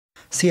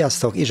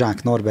Sziasztok,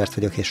 Izsák Norbert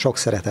vagyok, és sok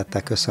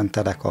szeretettel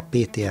köszöntelek a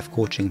PTF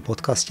Coaching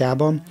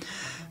podcastjában.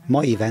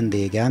 Mai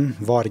vendégem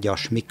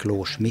Vargyas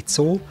Miklós PCC,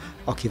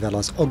 akivel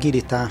az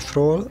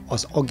agilitásról,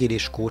 az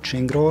agilis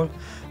coachingról,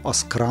 a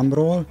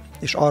Scrumról,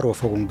 és arról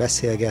fogunk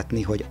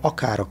beszélgetni, hogy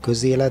akár a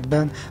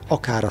közéletben,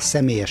 akár a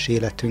személyes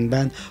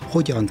életünkben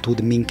hogyan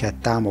tud minket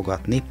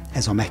támogatni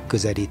ez a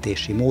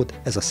megközelítési mód,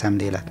 ez a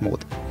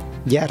szemléletmód.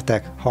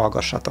 Gyertek,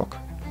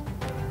 hallgassatok!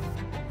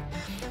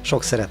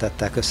 Sok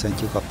szeretettel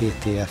köszöntjük a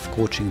PTF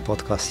Coaching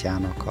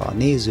podcastjának a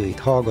nézőit,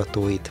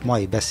 hallgatóit,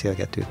 mai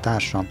beszélgető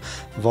társam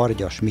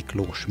Vargyas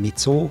Miklós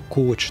PCC,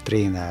 coach,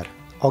 tréner,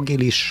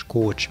 agilis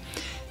coach,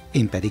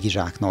 én pedig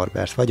Izsák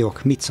Norbert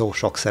vagyok. PCC,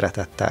 sok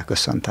szeretettel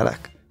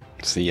köszöntelek.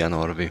 Szia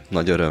Norbi,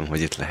 nagy öröm,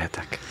 hogy itt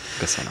lehetek.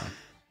 Köszönöm.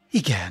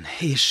 Igen,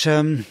 és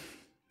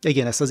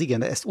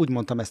igen, ezt úgy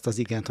mondtam ezt az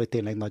igent, hogy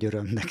tényleg nagy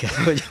öröm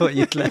neked, hogy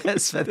itt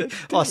lehetsz,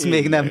 azt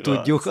még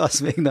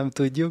nem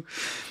tudjuk,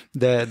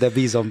 de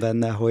bízom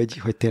benne,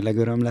 hogy tényleg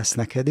öröm lesz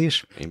neked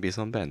is. Én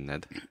bízom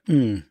benned.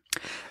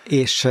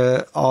 És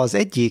az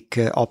egyik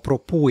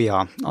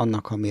apropója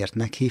annak, amiért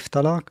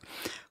meghívtalak,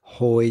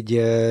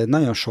 hogy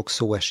nagyon sok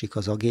szó esik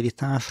az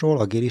agilitásról,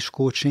 agilis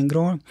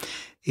coachingról,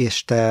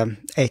 és te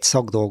egy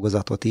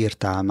szakdolgozatot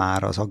írtál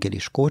már az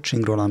agilis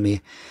coachingról,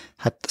 ami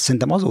hát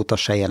szerintem azóta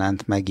se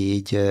jelent meg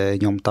így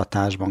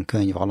nyomtatásban,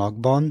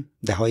 könyvalakban,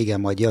 de ha igen,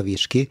 majd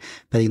javíts ki,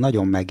 pedig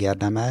nagyon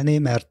megérdemelné,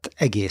 mert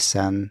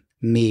egészen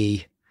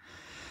mélyre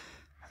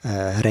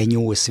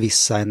nyúlsz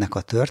vissza ennek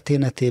a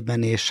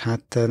történetében, és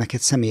hát neked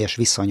személyes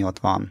viszonyod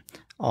van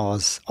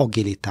az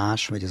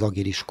agilitás, vagy az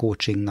agilis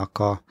coachingnak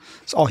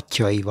az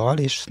atyjaival,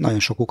 és nagyon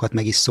sokukat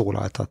meg is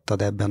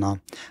szólaltattad ebben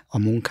a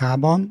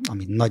munkában,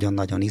 ami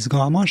nagyon-nagyon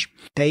izgalmas.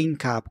 Te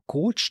inkább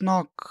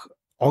coachnak,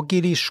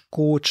 agilis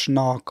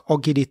coachnak,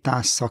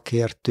 agilitás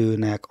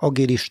szakértőnek,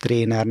 agilis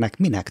trénernek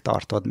minek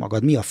tartod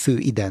magad? Mi a fő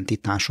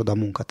identitásod a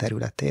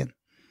munkaterületén?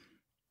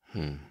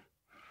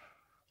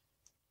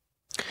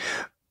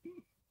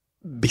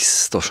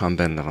 Biztosan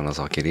benne van az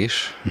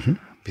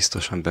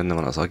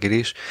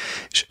agilis,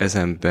 és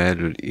ezen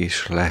belül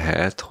is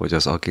lehet, hogy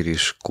az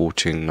agilis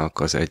coachingnak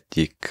az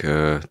egyik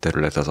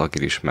terület az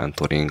agilis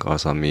mentoring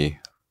az, ami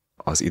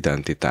az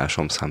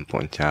identitásom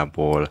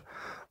szempontjából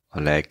a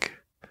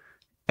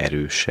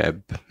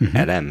legerősebb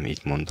elem,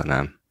 így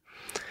mondanám.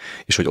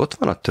 És hogy ott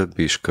van a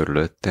többi is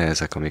körülötte,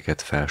 ezek,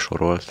 amiket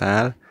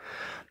felsoroltál,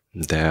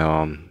 de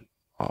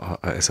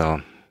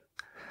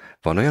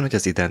van olyan, hogy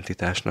az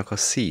identitásnak a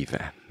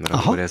szíve, mert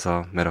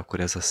akkor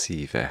ez a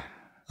szíve.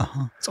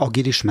 Aha. Az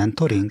agilis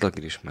mentoring? Az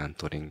agilis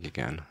mentoring,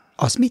 igen.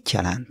 Az mit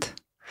jelent?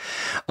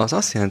 Az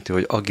azt jelenti,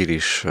 hogy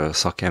agilis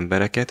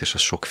szakembereket, és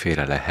az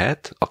sokféle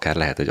lehet, akár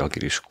lehet egy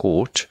agilis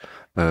coach,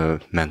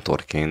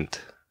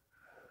 mentorként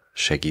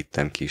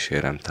segítem,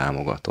 kísérem,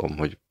 támogatom,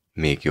 hogy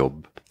még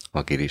jobb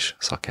agilis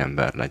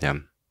szakember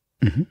legyen.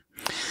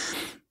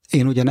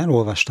 Én ugyan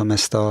elolvastam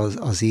ezt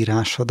az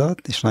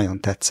írásodat, és nagyon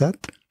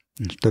tetszett,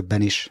 és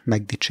többen is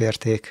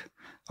megdicsérték,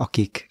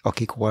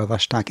 akik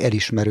olvasták,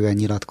 elismerően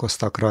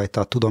nyilatkoztak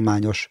rajta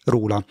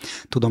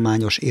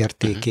tudományos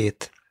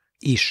értékét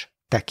is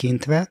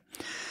tekintve.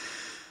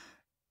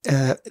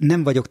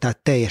 Nem vagyok tehát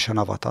teljesen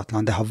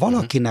avatatlan, de ha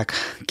valakinek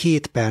 2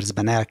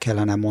 percben el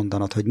kellene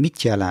mondanod, hogy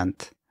mit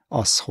jelent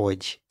az,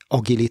 hogy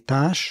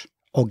agilitás,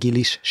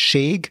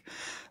 agilisség,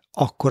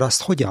 akkor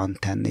azt hogyan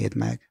tennéd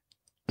meg?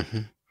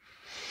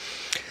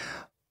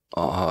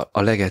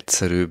 A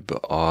legegyszerűbb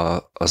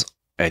az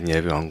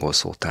egynyelvű angol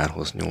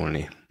szótárhoz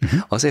nyúlni.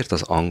 Azért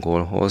az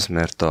angolhoz,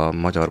 mert a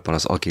magyarban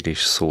az agilis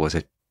szó az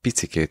egy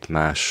picikét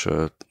más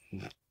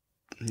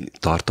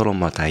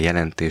tartalommal, tehát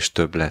jelentés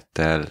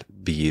többlettel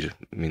bír,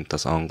 mint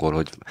az angol,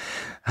 hogy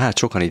hát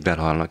sokan így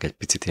belhalnak egy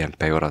picit ilyen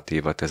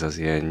pejoratívat, ez az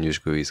ilyen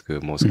nyüzsgő-izgő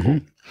mozgó.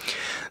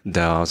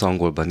 De az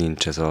angolban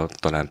nincs ez a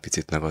talán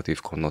picit negatív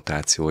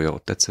konnotációja.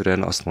 Ott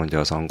egyszerűen azt mondja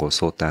az angol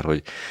szótár,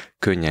 hogy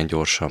könnyen,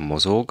 gyorsan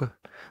mozog,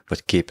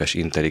 vagy képes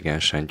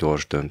intelligensen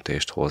gyors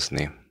döntést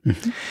hozni.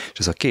 És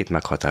ez a 2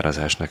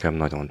 meghatározás nekem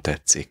nagyon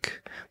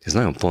tetszik. Ez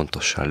nagyon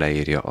pontosan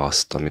leírja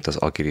azt, amit az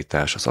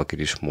agilitás, az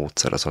agilis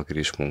módszer, az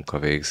agilis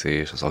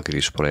munkavégzés, az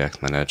agilis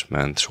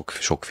projektmenedzsment,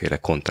 sokféle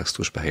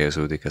kontextusba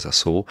helyeződik ez a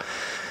szó,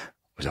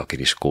 vagy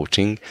agilis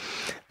coaching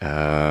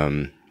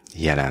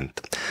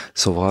jelent.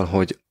 Szóval,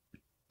 hogy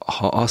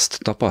ha azt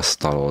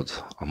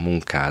tapasztalod a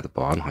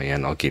munkádban, ha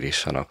ilyen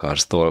agilisan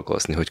akarsz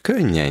dolgozni, hogy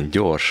könnyen,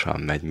 gyorsan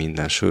megy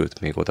minden, sőt,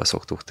 még oda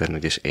szoktuk tenni,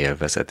 hogy és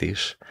élvezed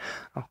is,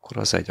 akkor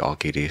az egy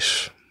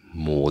agilis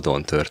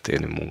módon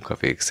történő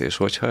munkavégzés.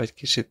 Hogyha egy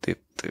kicsit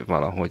itt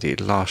valahogy így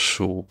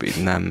lassúbb,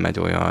 így nem megy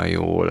olyan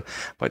jól,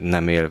 vagy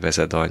nem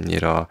élvezed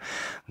annyira,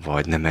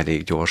 vagy nem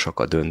elég gyorsak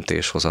a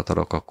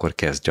döntéshozatalok, akkor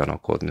kezd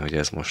gyanakodni, hogy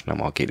ez most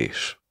nem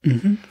agilis.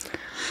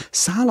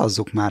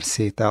 Szálazzuk már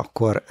szét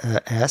akkor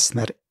ezt,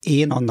 mert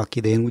én annak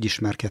idején úgy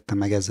ismerkedtem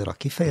meg ezzel a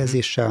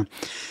kifejezéssel,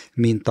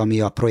 mint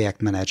ami a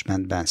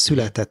projektmenedzsmentben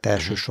született,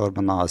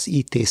 elsősorban az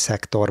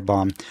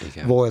IT-szektorban,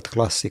 volt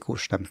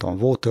klasszikus, nem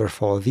tudom,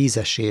 waterfall,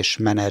 vízesés,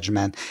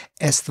 menedzsment.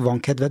 Ezt van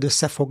kedved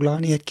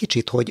összefoglalni egy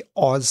kicsit, hogy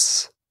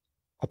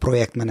a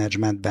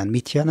projektmenedzsmentben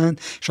mit jelent,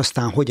 és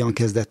aztán hogyan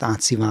kezdett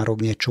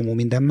átszivárogni egy csomó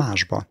minden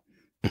másba.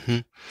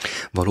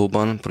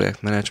 Valóban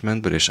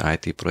projektmenedzsmentből és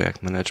IT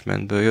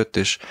projektmenedzsmentből jött,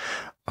 és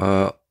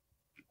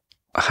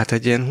hát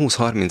egy ilyen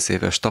 20-30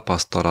 éves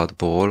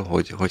tapasztalatból,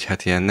 hogy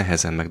hát ilyen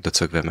nehezen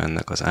megdöcögve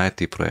mennek az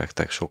IT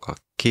projektek, sok a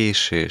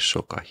késés,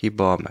 sok a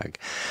hiba, meg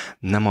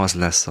nem az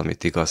lesz,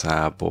 amit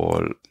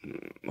igazából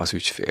az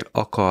ügyfél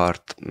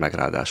akart, meg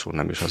ráadásul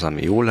nem is az,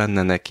 ami jó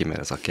lenne neki, mert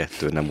ez a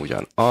kettő nem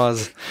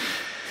ugyanaz,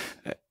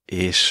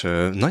 és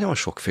nagyon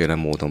sokféle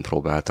módon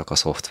próbáltak a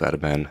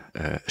szoftverben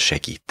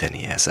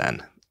segíteni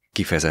ezen.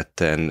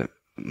 Kifejezetten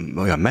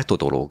olyan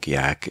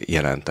metodológiák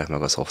jelentek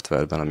meg a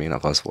szoftverben,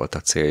 aminek az volt a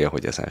célja,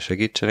 hogy ezen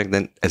segítsenek,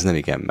 de ez nem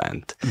igen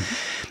ment.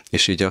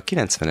 És így a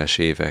 90-es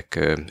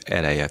évek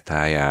eleje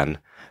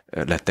táján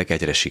lettek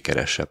egyre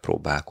sikeresebb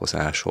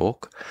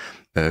próbálkozások,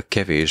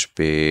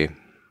 kevésbé,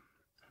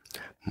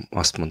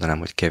 azt mondanám,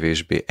 hogy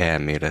kevésbé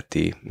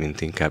elméleti,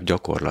 mint inkább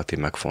gyakorlati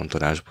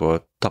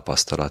megfontolásból,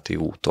 tapasztalati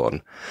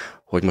úton,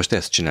 hogy most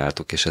ezt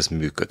csináltuk, és ez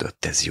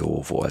működött, ez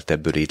jó volt,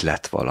 ebből így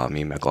lett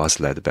valami, meg az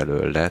lett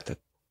belőle. Tehát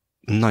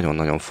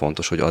nagyon-nagyon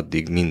fontos, hogy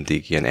addig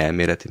mindig ilyen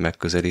elméleti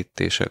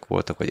megközelítések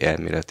voltak, vagy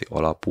elméleti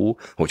alapú,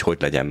 hogy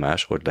legyen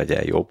más, hogy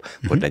legyen jobb,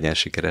 hogy legyen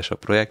sikeres a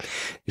projekt,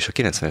 és a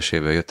 90-es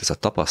évben jött ez a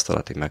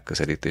tapasztalati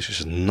megközelítés, és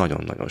ez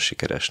nagyon-nagyon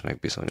sikeresnek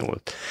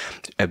bizonyult.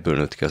 Ebből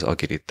nőtt ki az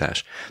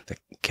agilitás. De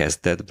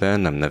kezdetben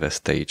nem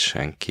nevezte így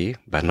senki,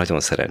 bár nagyon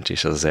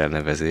szerencsés az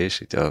elnevezés,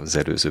 így az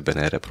előzőben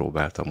erre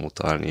próbáltam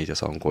utalni, így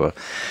az angol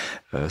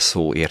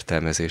szó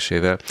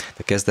értelmezésével,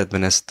 de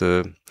kezdetben ezt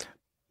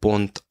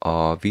pont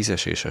a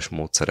vízeséses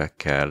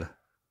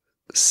módszerekkel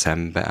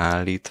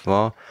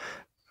szembeállítva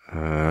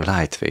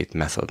lightweight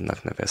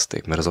methodnak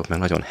nevezték, mert azok meg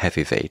nagyon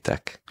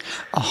heavyweightek.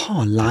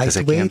 Aha, lightweight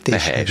ezek ilyen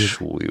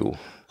pehely-súlyú.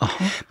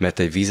 Mert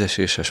egy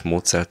vízeséses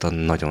módszertan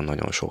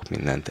nagyon-nagyon sok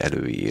mindent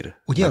előír.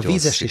 Ugye nagyon a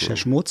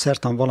vízeséses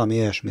módszertan valami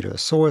olyasmiről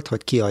szólt,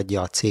 hogy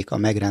kiadja a cég a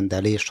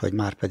megrendelést, hogy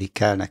már pedig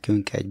kell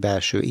nekünk egy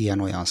belső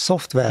ilyen-olyan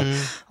szoftver,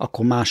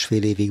 akkor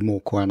másfél évig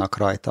mókolnak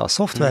rajta a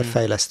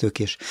szoftverfejlesztők,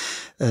 és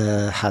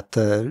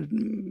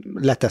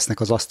letesznek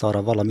az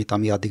asztalra valamit,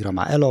 ami addigra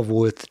már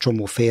elavult,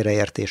 csomó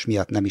félreértés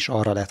miatt nem is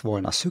arra lett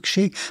volna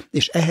szükség,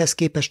 és ehhez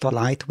képest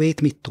a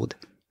lightweight mit tud?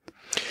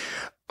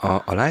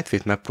 A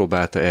lightweight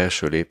megpróbálta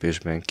első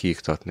lépésben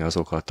kiiktatni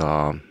azokat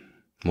a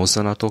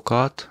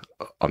mozzanatokat,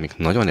 amik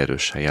nagyon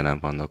erősen jelen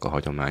vannak a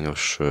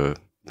hagyományos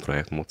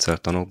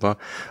projektmódszertanokban,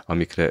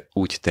 amikre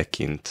úgy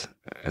tekint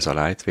ez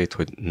a lightweight,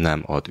 hogy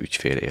nem ad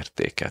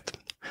ügyfélértéket.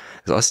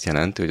 Ez azt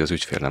jelenti, hogy az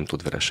ügyfél nem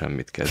tud vele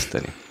semmit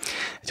kezdeni.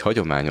 Egy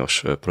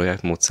hagyományos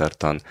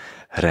projektmódszertan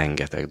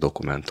rengeteg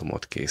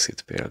dokumentumot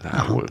készít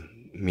például. Aha.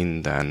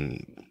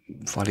 Minden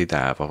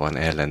validálva van,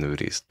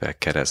 ellenőrizve,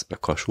 keresztbe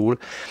kasul,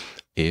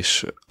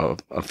 és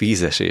a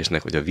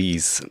vízesésnek, hogy a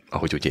víz,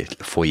 ahogy ugye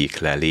folyik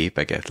le,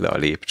 lépeget le a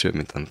lépcső,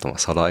 mint nem tudom, a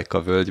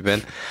Szalajka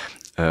völgyben,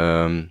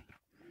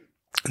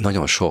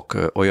 nagyon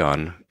sok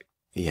olyan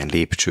ilyen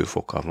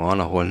lépcsőfoka van,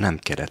 ahol nem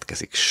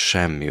keletkezik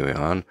semmi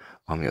olyan,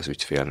 ami az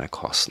ügyfélnek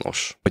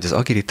hasznos. Hogy az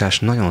agilitás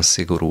nagyon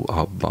szigorú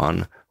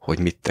abban, hogy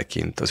mit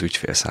tekint az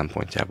ügyfél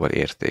szempontjából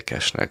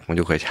értékesnek.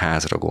 Mondjuk, ha egy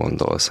házra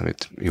gondolsz,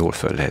 amit jól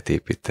föl lehet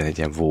építeni egy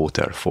ilyen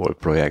waterfall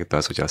projektben,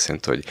 az ugye azt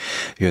jelenti, hogy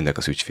jönnek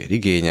az ügyfél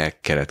igények,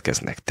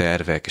 keletkeznek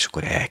tervek, és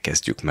akkor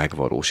elkezdjük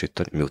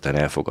megvalósítani, miután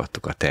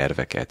elfogadtuk a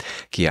terveket,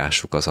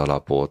 kiássuk az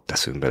alapot,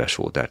 teszünk bele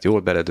sódert, jól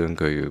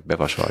beledöngöljük,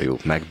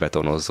 bevasaljuk,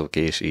 megbetonozzuk,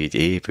 és így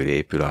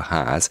épül a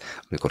ház.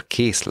 Amikor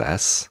kész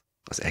lesz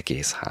az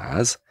egész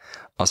ház,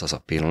 az az a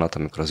pillanat,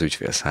 amikor az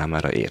ügyfél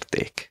számára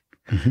érték.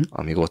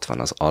 Amíg ott van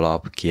az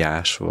alap,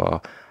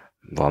 kiásva,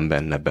 van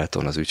benne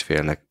beton, az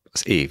ügyfélnek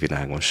az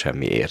égvilágon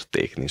semmi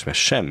érték nincs, mert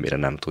semmire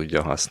nem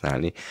tudja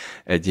használni.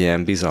 Egy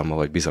ilyen bizalma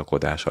vagy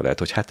bizakodása lehet,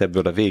 hogy hát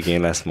ebből a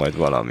végén lesz majd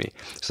valami.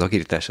 Az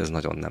agilitás ez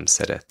nagyon nem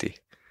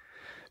szereti.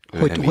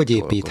 Hogy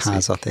épít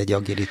házat egy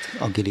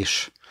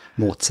agilis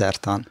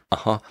módszertan?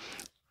 Aha.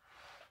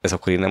 Ez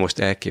akkor innen most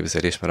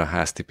elképzelés, mert a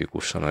ház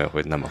tipikusan olyan,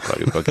 hogy nem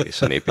akarjuk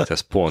agilisan építeni, ez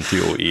pont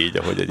jó így,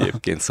 ahogy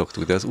egyébként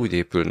szoktuk, de az úgy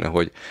épülne,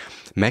 hogy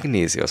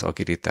megnézi az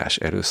agilitás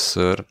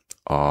először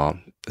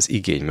az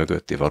igény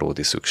mögötti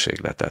valódi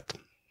szükségletet.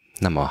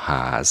 Nem a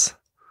ház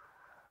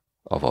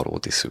a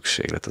valódi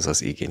szükséglet, az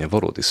az igény. A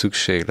valódi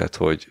szükséglet,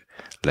 hogy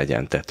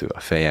legyen tető a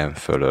fejem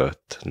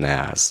fölött, ne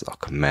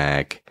ázzak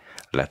meg,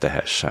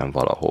 letehessen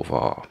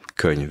valahova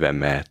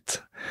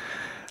könyvemet,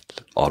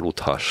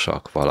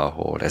 aludhassak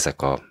valahol,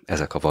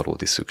 ezek a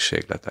valódi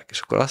szükségletek. És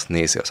akkor azt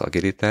nézi az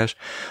agilitás,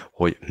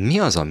 hogy mi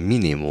az a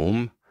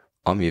minimum,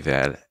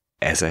 amivel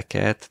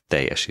ezeket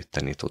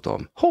teljesíteni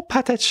tudom. Hopp,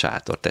 hát egy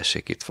sátor,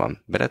 tessék, itt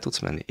van. Bele tudsz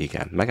menni?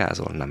 Igen.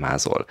 Megázol? Nem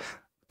ázol.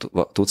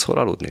 Tudsz hol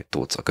aludni?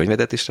 Tudsz. A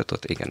könyvedet is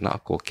tudod? Igen. Na,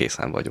 akkor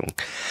készen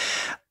vagyunk.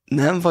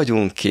 Nem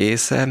vagyunk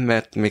készen,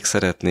 mert még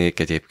szeretnék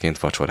egyébként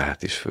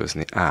vacsorát is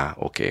főzni.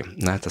 Oké.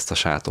 Na hát ezt a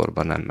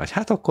sátorban nem megy.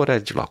 Hát akkor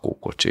egy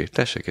lakókocsi lakókocsi.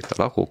 Tessék, itt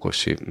a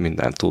lakókocsi,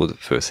 mindent tud,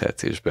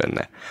 főzhetsz is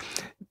benne.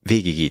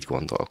 Végig így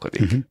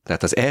gondolkodik.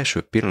 Tehát az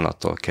első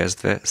pillanattól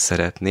kezdve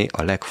szeretné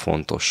a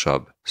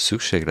legfontosabb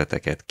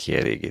szükségleteket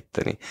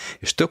kielégíteni.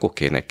 És tök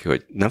oké neki,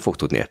 hogy nem fog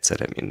tudni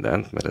egyszerre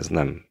mindent, mert ez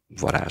nem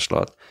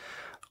varázslat.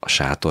 A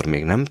sátor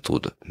még nem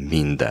tud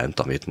mindent,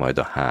 amit majd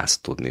a ház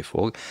tudni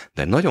fog,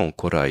 de nagyon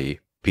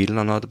korai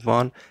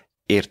pillanatban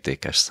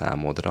értékes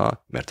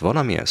számodra, mert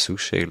valamilyen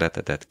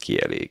szükségletedet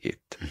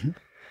kielégít.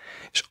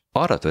 És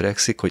arra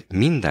törekszik, hogy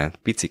minden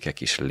picike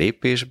kis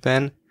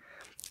lépésben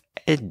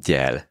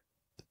egyel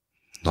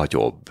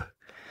nagyobb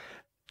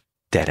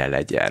tere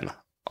legyen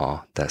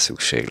a te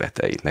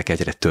szükségleteidnek,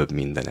 egyre több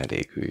minden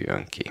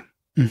elégüljön ki.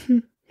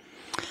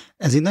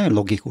 Ez így nagyon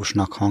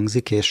logikusnak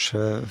hangzik, és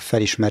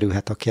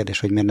felismerülhet a kérdés,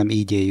 hogy miért nem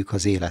így éljük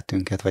az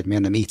életünket, vagy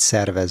miért nem így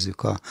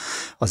szervezzük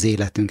az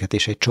életünket,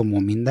 és egy csomó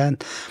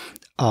mindent.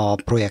 A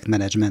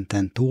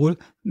projektmenedzsmenten túl,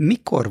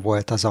 mikor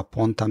volt az a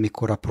pont,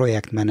 amikor a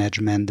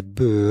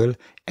projektmenedzsmentből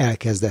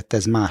elkezdett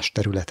ez más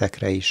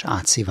területekre is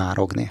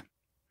átszivárogni?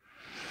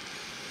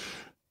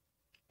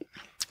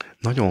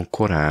 Nagyon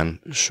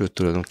korán, sőt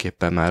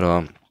tulajdonképpen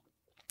már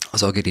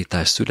az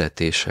agilitás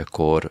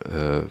születésekor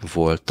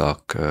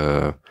voltak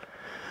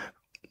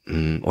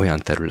olyan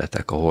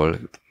területek, ahol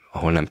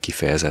nem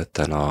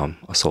kifejezetten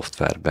a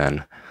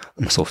szoftverben,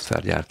 a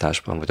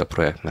szoftvergyártásban vagy a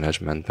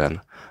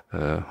projektmenedzsmentben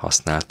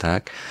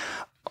használták.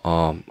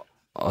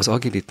 Az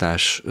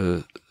agilitás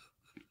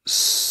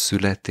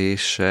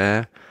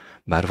születése,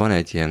 bár van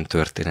egy ilyen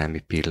történelmi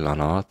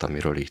pillanat,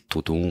 amiről így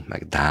tudunk,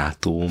 meg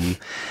dátum.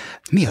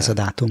 Mi az a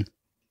dátum?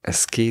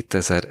 Ez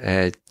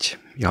 2001.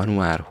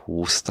 január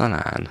 20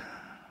 talán?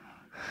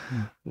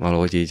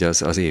 Valahogy így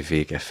az év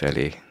vége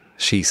felé.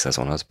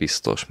 Síszezon az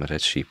biztos, mert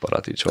egy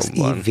síparadicsom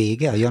van. Az év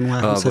vége? A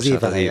január 20 az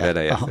év eleje? Az év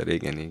eleje felé,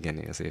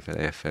 igen, az év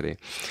eleje felé.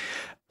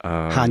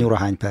 Hány óra,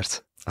 hány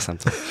perc? Azt nem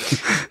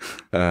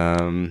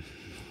tudom.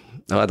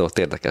 Adott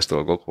érdekes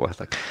dolgok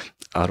voltak.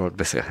 Arról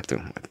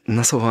beszélhetünk.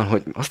 Na szóval,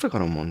 hogy azt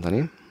akarom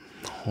mondani,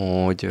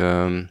 hogy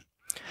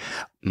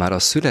már a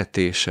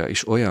születése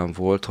is olyan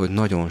volt, hogy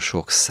nagyon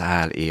sok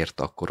szál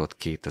ért akkor ott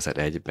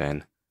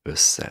 2001-ben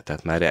össze.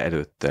 Tehát már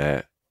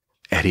előtte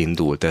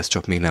elindult, ez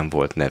csak még nem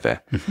volt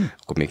neve.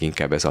 Akkor még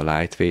inkább ez a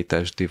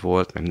lightweight SD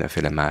volt, meg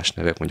mindenféle más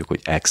nevek, mondjuk,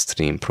 hogy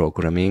extreme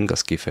programming,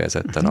 az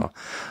kifejezetten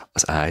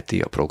az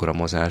IT, a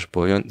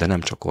programozásból jön, de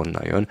nem csak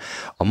onnan jön.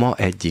 A ma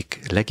egyik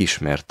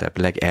legismertebb,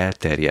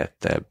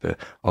 legelterjedtebb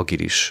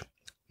agilis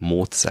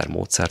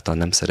módszertan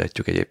nem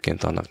szeretjük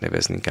egyébként annak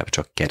nevezni, inkább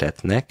csak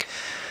keretnek.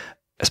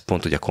 Ez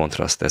pont ugye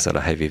kontraszt ezzel a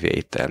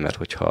heavyweight-tel, mert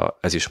hogyha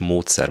ez is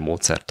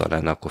módszertan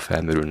lenne, akkor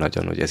felmerül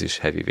nagyon, hogy ez is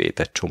heavyweight,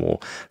 egy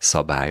csomó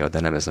szabálya, de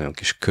nem ez nagyon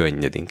kis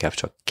könnyed, inkább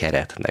csak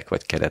keretnek,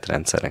 vagy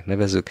keretrendszernek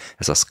nevezzük.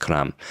 Ez a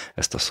Scrum,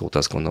 ezt a szót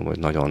azt gondolom, hogy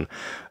nagyon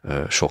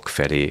sok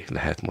felé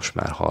lehet most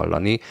már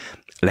hallani.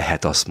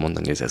 Lehet azt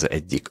mondani, hogy ez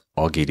egyik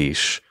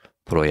agilis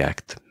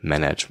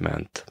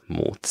projektmenedzsment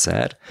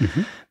módszer.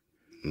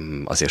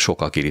 Azért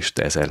sok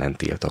agilista ez ellen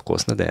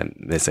tiltakozna, de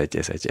ez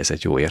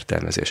egy jó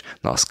értelmezés.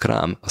 Na a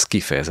Scrum, az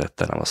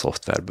kifejezetten nem a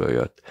szoftverből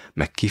jött,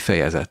 meg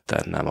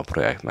kifejezetten nem a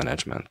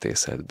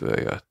projektmenedzsmentészetből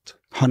jött.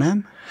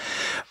 Hanem?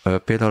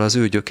 Például az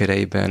ő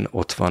gyökereiben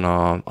ott van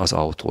az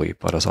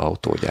autóipar, az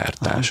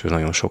autógyártás. Ő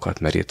nagyon sokat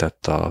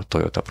merített a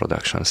Toyota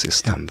Production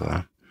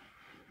Systemből.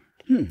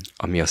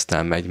 Ami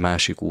aztán egy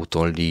másik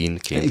úton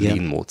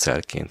lean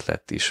módszerként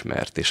lett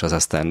ismert, és az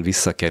aztán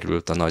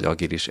visszakerült a nagy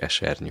agilis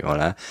esernyő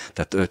alá.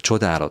 Tehát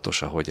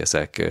csodálatos, ahogy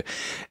ezek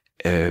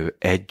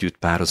együtt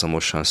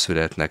párhuzamosan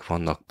születnek,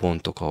 vannak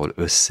pontok, ahol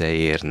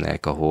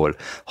összeérnek, ahol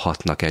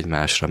hatnak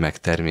egymásra,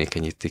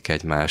 megtermékenyítik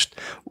egymást,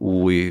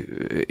 új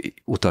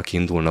utak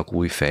indulnak,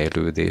 új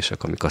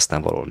fejlődések, amik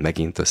aztán valahol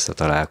megint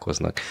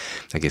összetalálkoznak.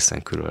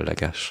 Egészen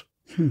különleges.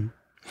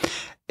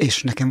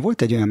 És nekem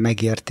volt egy olyan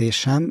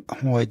megértésem,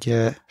 hogy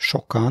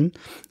sokan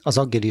az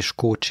agilis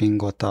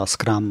coachingot a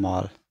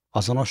Scrummal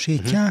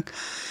azonosítják,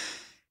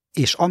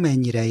 és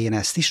amennyire én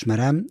ezt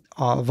ismerem,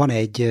 van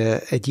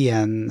egy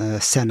ilyen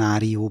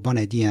szenárióban,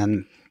 egy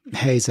ilyen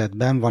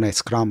helyzetben van egy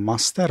Scrum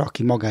Master,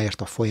 aki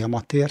magáért a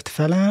folyamatért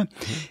felel,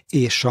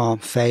 és a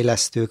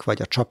fejlesztők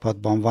vagy a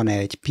csapatban van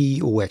egy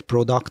PO, egy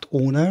Product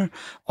Owner,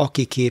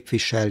 aki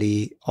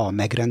képviseli a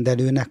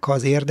megrendelőnek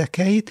az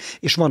érdekeit,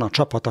 és van a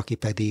csapat, aki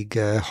pedig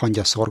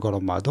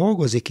hangyaszorgalommal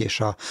dolgozik, és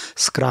a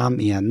Scrum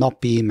ilyen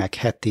napi, meg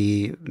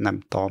heti, nem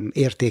tudom,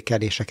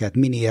 értékeléseket,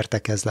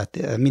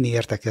 mini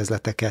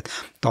értekezleteket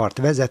tart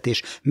vezet,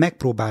 és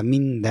megpróbál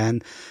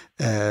minden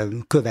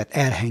követ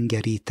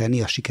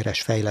elhengeríteni a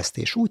sikeres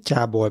fejlesztés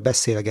útjából,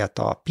 beszélget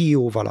a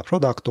PO-val, a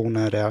Product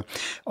Ownerrel,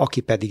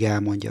 aki pedig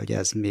elmondja, hogy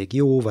ez még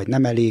jó, vagy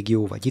nem elég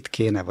jó, vagy itt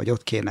kéne, vagy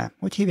ott kéne.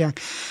 Hogy hívják?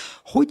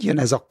 Hogy jön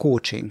ez a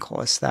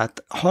coachinghoz?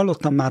 Tehát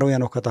hallottam már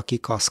olyanokat,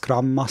 akik a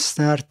Scrum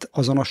Mastert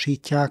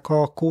azonosítják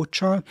a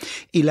coachal,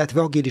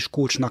 illetve agilis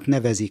coachnak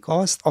nevezik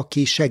azt,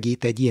 aki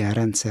segít egy ilyen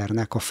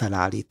rendszernek a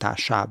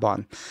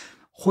felállításában.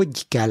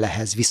 Hogy kell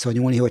ehhez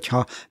viszonyulni,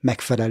 hogyha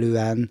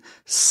megfelelően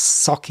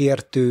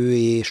szakértő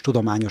és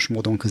tudományos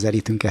módon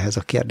közelítünk ehhez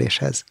a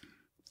kérdéshez?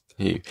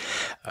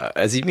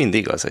 Ez így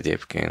mindig az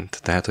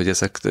egyébként. Tehát, hogy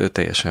ezek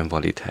teljesen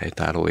valid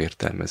helytálló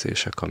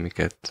értelmezések,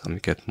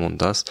 amiket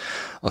mondasz.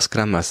 A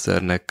Scrum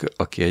Masternek,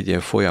 aki egy ilyen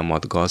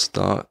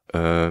folyamatgazda,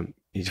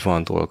 így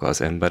van dolga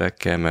az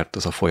emberekkel, mert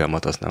az a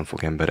folyamat az nem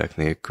fog emberek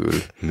nélkül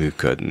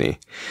működni.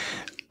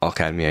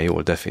 Akármilyen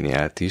jól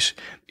definiált is.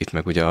 Itt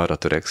meg ugye arra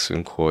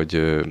törekszünk,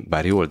 hogy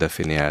bár jól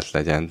definiált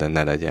legyen, de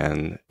ne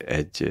legyen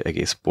egy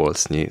egész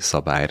polcnyi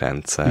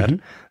szabályrendszer,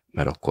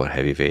 mert akkor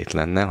heavyweight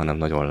lenne, hanem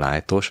nagyon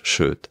lightos,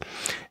 sőt,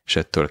 és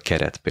ettől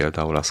keret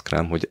például a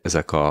Scrum, hogy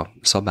ezek a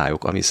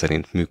szabályok, ami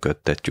szerint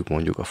működtetjük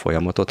mondjuk a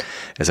folyamatot,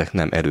 ezek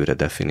nem előre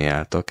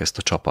definiáltak, ezt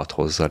a csapat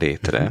hozza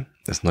létre,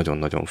 ez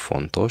nagyon-nagyon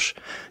fontos,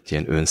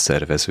 ilyen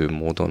önszervező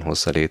módon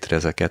hozza létre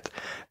ezeket,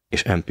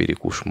 és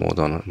empirikus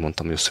módon,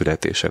 mondtam, hogy a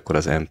születésekor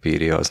az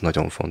empíria az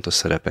nagyon fontos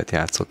szerepet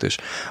játszott, és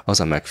az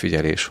a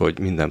megfigyelés, hogy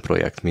minden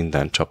projekt,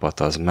 minden csapat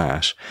az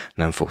más,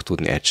 nem fog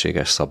tudni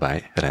egységes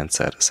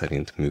szabályrendszer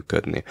szerint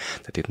működni.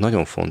 Tehát itt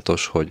nagyon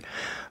fontos, hogy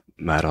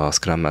már a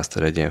Scrum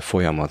Master egy ilyen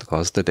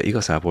folyamatgazda, de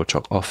igazából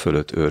csak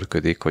afölött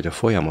őrködik, hogy a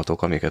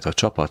folyamatok, amiket a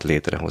csapat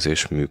létrehoz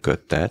és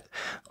működtet,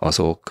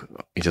 azok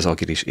így az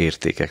agilis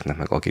értékeknek,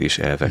 meg agilis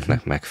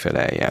elveknek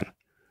megfeleljen.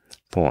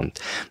 Pont.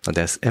 Na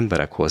de ezt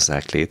emberek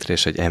hozzák létre,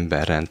 és egy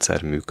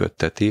emberrendszer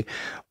működteti,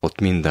 ott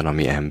minden,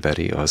 ami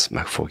emberi, az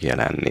meg fog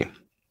jelenni.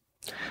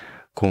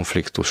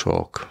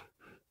 Konfliktusok,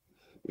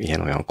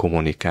 ilyen-olyan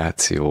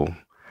kommunikáció,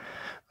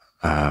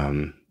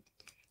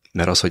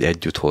 mert az, hogy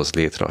együtt hoz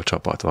létre a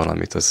csapat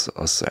valamit,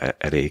 az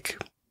elég,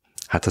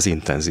 hát az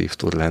intenzív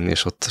tud lenni,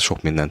 és ott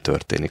sok minden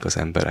történik az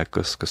emberek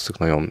köztük.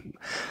 Nagyon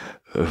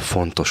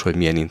fontos, hogy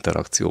milyen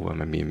interakció van,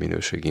 meg milyen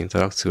minőségi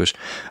interakció, és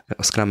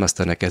a Scrum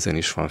Masternek ezen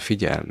is van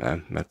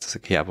figyelme, mert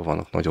ezek hiába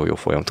vannak nagyon jó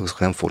folyamatok, azok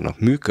nem fognak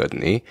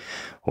működni,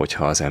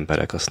 hogyha az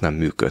emberek azt nem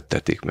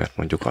működtetik, mert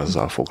mondjuk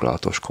azzal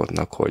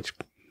foglalatoskodnak, hogy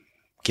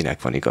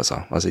kinek van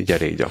igaza. Az így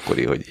elég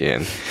gyakori, hogy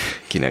ilyen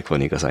kinek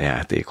van igaza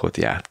játékot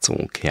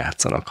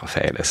játszanak a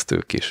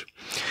fejlesztők is.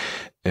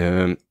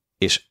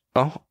 És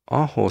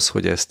ahhoz,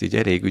 hogy ezt így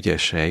elég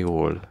ügyesen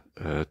jól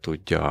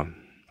tudja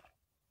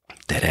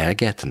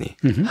terelgetni,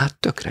 hát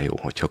tökre jó,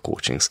 hogyha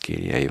coaching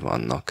skilljei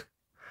vannak.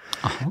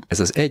 Aha. Ez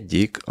az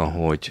egyik,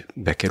 ahogy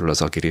bekerül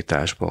az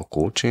agilitásba a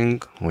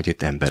coaching, hogy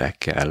itt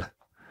emberekkel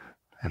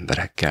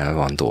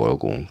van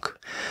dolgunk.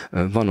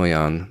 Van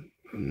olyan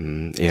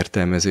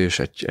értelmezés,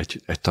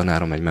 egy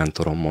tanárom, egy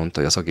mentorom mondta,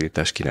 hogy az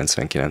agilitás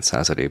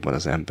 99%-ban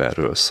az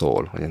emberről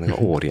szól, hogy ennek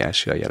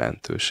óriási a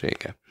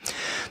jelentősége.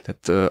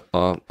 Tehát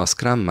a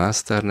Scrum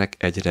Masternek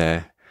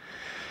egyre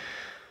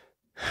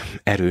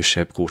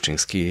erősebb coaching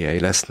skilljei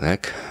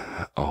lesznek,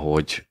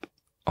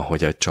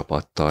 ahogy egy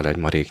csapattal, egy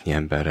maréknyi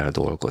emberrel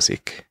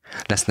dolgozik.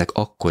 Lesznek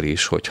akkor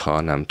is,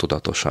 hogyha nem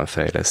tudatosan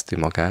fejleszti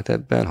magát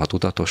ebben, ha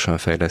tudatosan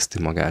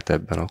fejleszti magát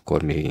ebben,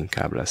 akkor még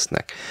inkább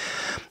lesznek.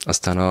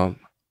 Aztán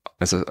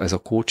ez a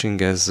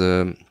coaching, ez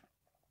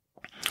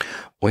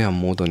olyan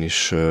módon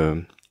is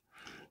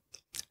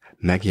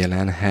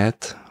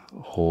megjelenhet,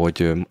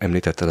 hogy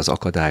említetted az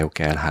akadályok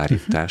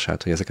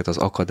elhárítását, hogy ezeket az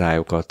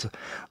akadályokat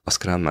a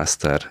Scrum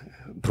Master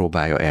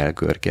próbálja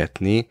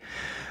elgörgetni,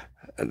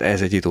 de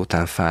ez egy idő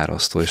után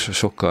fárasztó, és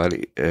sokkal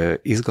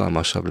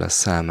izgalmasabb lesz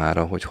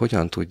számára, hogy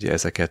hogyan tudja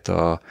ezeket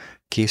a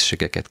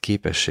készségeket,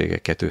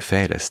 képességeket ő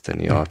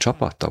fejleszteni a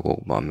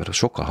csapattagokban, mert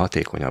sokkal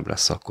hatékonyabb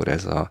lesz akkor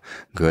ez a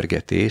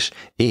görgetés,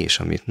 és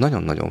amit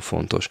nagyon-nagyon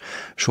fontos,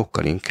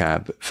 sokkal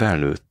inkább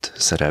felnőtt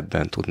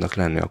szerepben tudnak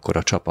lenni, akkor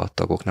a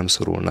csapattagok nem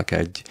szorulnak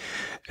egy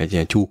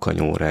ilyen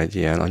tyúkanyóra, egy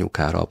ilyen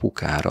anyukára,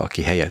 apukára,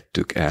 aki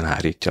helyettük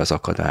elhárítja az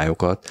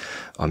akadályokat,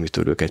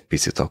 amitől ők egy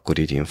picit akkor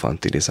így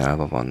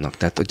infantilizálva vannak.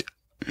 Tehát, hogy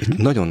itt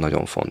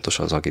nagyon-nagyon fontos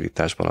az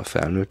agilitásban a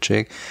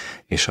felnőttség,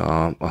 és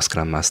a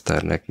Scrum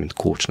Masternek, mint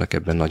coachnak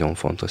ebben nagyon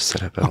fontos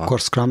szerepe van. Akkor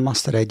Scrum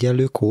Master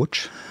egyenlő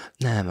coach?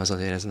 Nem,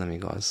 ez nem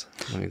igaz.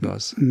 Nem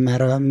igaz.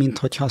 Mert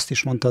minthogyha azt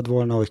is mondtad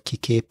volna, hogy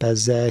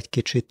kiképezze egy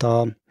kicsit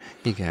a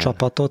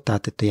csapatot,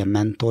 tehát itt ilyen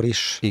mentor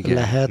is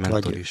lehet,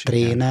 vagy is,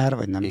 tréner,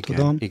 vagy nem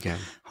tudom,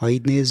 ha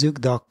így nézzük,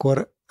 de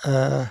akkor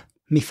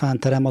mi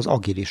fánterem az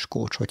agilis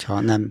coach, hogyha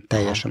nem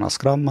teljesen a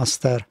Scrum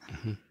Master?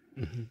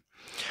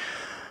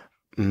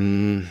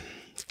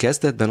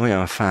 Kezdetben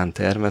olyan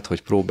fántermet,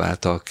 hogy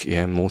próbáltak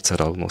ilyen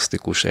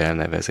módszeragnosztikus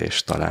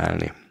elnevezést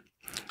találni.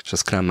 És a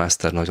Scrum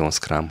Master nagyon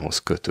Scrumhoz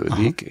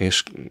kötődik,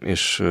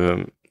 és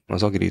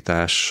az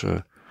agilitás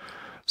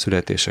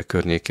születése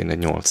környékén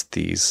egy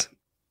 8-10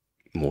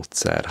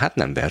 módszer. Hát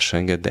nem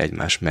versengett, de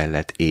egymás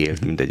mellett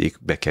élt,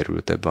 mindegyik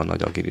bekerült ebbe a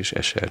nagy agilis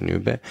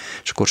esernyőbe,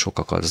 és akkor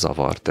sokakat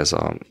zavart ez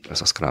a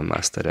Scrum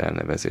Master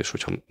elnevezés,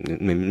 hogyha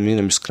mi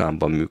nem is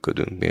Scrumban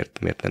működünk,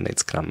 miért lenne egy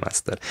Scrum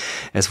Master.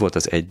 Ez volt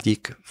az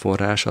egyik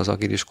forrás az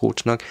agilis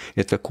coachnak,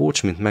 illetve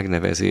coach, mint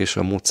megnevezés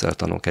a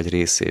módszertanok egy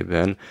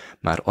részében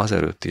már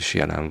azelőtt is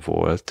jelen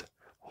volt,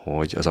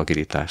 hogy az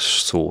agilitás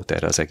szót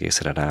erre az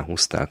egészre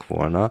ráhúzták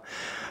volna.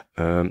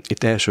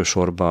 Itt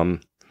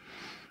elsősorban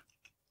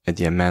egy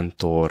ilyen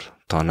mentor,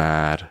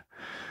 tanár,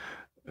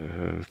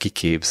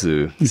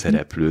 kiképző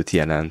szereplőt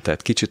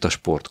jelentett, kicsit a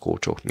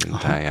sportkócsok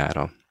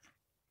mintájára.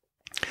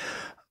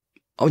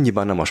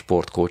 annyiban nem a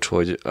sportcoach,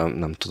 hogy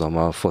nem tudom,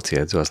 a foci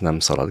edző az nem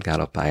szaladgál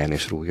a pályán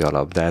és rúgja a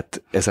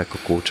labdát. Ezek a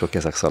coachok,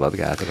 ezek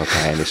szaladgáltak a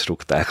pályán és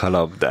rúgták a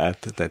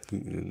labdát. Tehát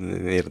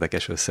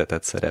érdekes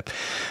összetett szerep.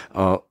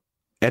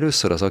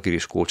 Először az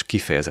agilis coach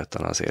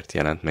kifejezetten azért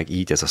jelent meg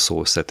így ez a szó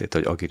összetét,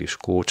 hogy agilis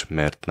coach,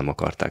 mert nem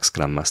akarták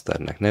Scrum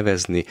Masternek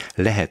nevezni,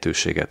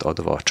 lehetőséget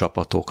adva a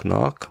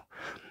csapatoknak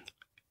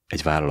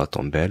egy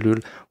vállalaton belül,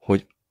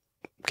 hogy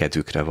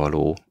kedvükre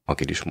való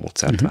agilis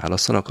módszert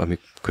válaszolnak, amik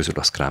közül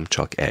a Scrum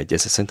csak egy.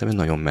 Ez szerintem egy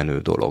nagyon menő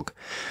dolog.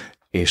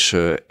 És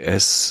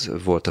ez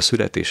volt a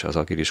születése az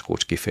agilis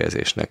coach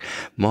kifejezésnek.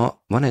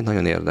 Ma van egy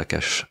nagyon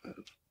érdekes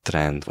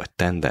trend, vagy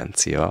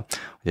tendencia,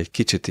 hogy egy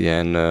kicsit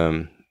ilyen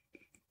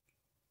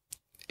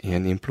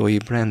employee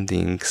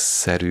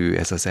branding-szerű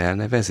ez az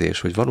elnevezés,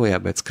 hogy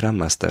valójában egy Scrum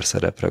Master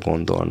szerepre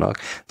gondolnak,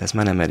 de ez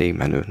már nem elég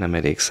menő, nem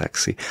elég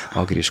szexi.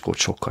 Agilis coach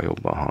sokkal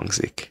jobban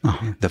hangzik.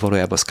 Aha. De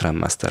valójában Scrum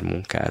Master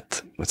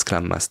munkát, vagy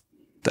Scrum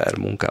Master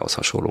munkához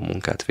hasonló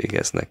munkát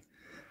végeznek.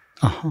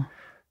 Aha.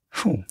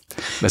 Fú.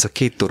 Ez a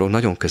két dolog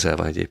nagyon közel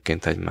van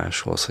egyébként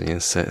egymáshoz, hogy én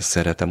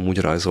szeretem úgy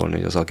rajzolni,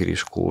 hogy az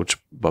agilis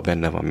coachban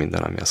benne van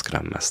minden, ami a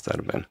Scrum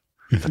Masterben.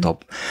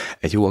 Tehát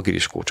egy jó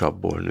agilis coach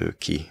abból nő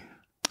ki.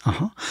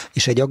 Aha.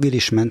 És egy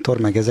agilis mentor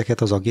meg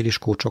ezeket az agilis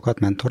coachokat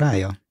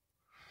mentorálja?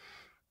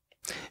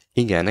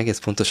 Igen, egész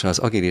pontosan az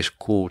agilis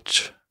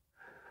coach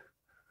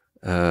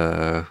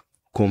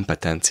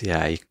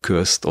kompetenciái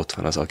közt ott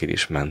van az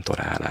agilis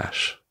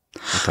mentorálás.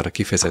 Hát arra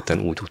kifejezetten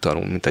úgy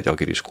utalunk, mint egy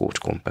agilis coach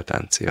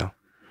kompetencia.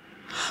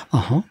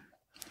 Aha.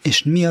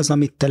 És mi az,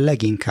 amit te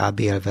leginkább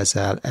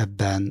élvezel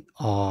ebben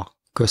a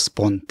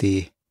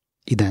központi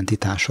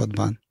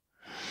identitásodban?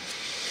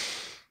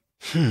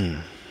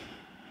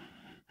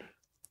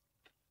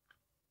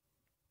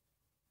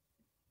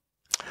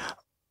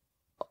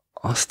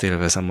 Azt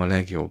élvezem a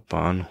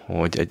legjobban,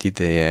 hogy egy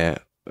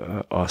ideje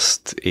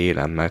azt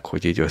élem meg,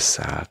 hogy így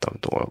összeálltak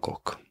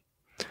dolgok.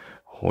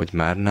 Hogy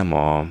már nem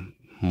a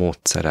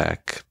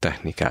módszerek,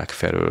 technikák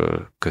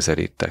felől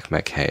közelítek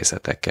meg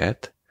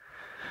helyzeteket,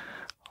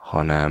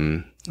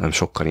 hanem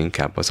sokkal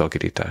inkább az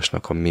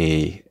agilitásnak a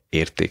mély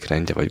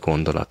értékrendje vagy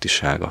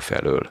gondolatisága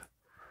felől.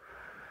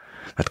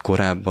 Hát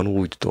korábban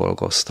úgy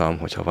dolgoztam,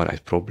 hogy ha van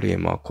egy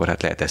probléma, akkor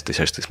hát lehet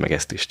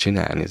ezt is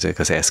csinálni. Ezek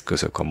az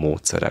eszközök, a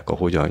módszerek, a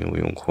hogyan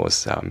nyúljunk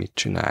hozzá, mit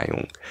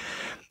csináljunk.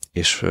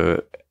 És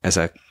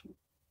ezek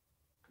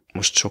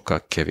most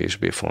sokkal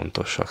kevésbé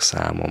fontosak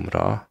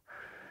számomra,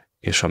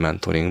 és a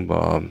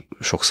mentoringban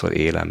sokszor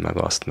élem meg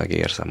azt, meg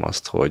érzem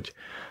azt,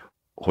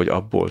 hogy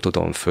abból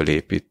tudom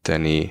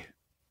fölépíteni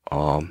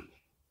a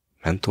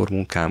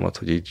mentormunkámat,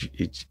 hogy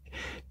így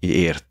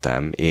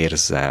értem,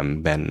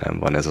 érzem, bennem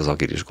van ez az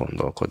agilis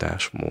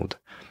gondolkodásmód.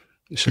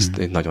 És ezt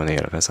én nagyon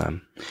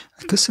élvezem.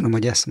 Köszönöm,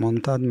 hogy ezt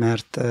mondtad,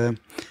 mert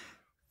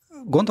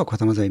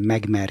gondolkodtam azon, hogy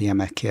megmerje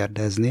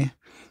megkérdezni,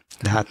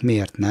 de hát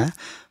miért ne,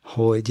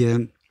 hogy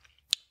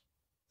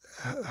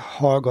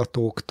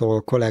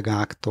hallgatóktól,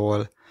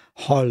 kollégáktól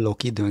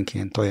hallok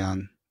időnként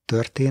olyan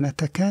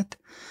történeteket,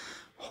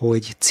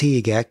 hogy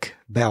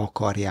cégek be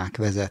akarják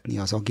vezetni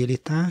az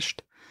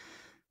agilitást,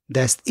 de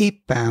ezt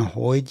éppen,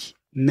 hogy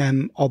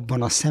nem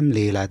abban a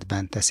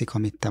szemléletben teszik,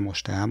 amit te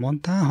most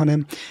elmondtál,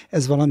 hanem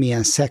ez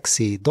valamilyen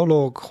szexi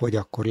dolog, hogy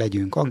akkor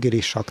legyünk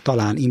agilisak,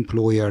 talán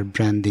employer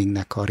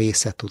brandingnek a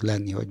része tud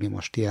lenni, hogy mi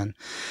most ilyen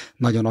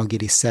nagyon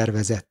agilis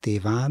szervezetté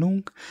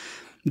válunk,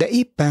 de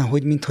éppen,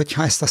 hogy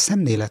minthogyha ezt a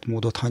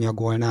szemléletmódot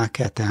hanyagolnák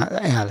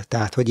el,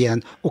 tehát, hogy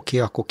ilyen, oké,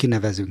 akkor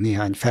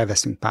kinevezünk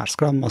felveszünk pár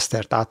Scrum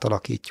Mastert,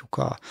 átalakítjuk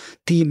a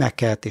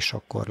tímeket, és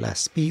akkor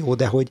lesz PO,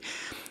 de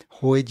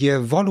hogy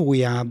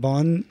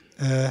valójában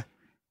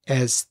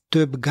ez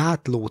több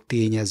gátló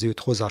tényezőt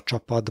hoz a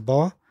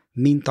csapatba,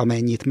 mint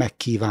amennyit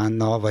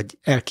megkívánna, vagy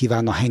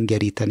elkívánna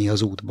hengeríteni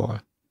az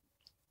útból.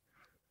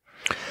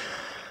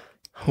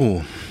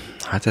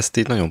 Hát ezt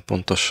így nagyon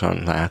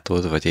pontosan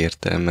látod, vagy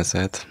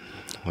értelmezed,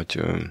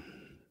 hogy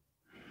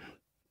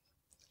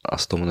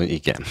azt tudom mondani,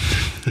 hogy igen.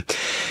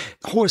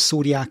 Hol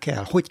szúrják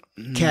el? Hogy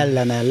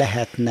kellene,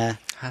 lehetne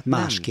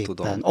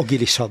másképpen,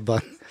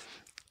 agilisabban?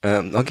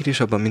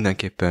 Agilisabban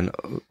mindenképpen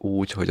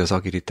úgy, hogy az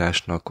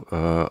agilitásnak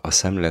a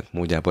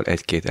szemléletmódjából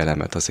egy-két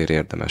elemet azért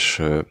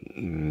érdemes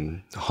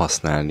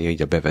használni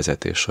így a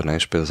bevezetés során,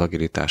 és például az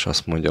agilitás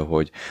azt mondja,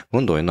 hogy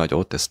gondolj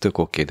nagyot, ez tök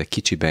oké, de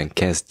kicsiben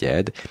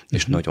kezdjed,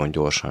 és nagyon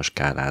gyorsan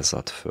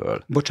skálázzad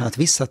föl. Bocsánat,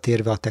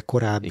 visszatérve a te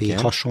korábbi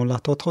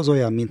hasonlatodhoz,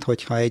 olyan,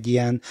 mintha egy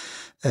ilyen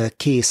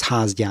kész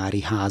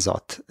házgyári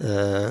házat,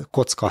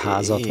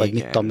 kockaházat, vagy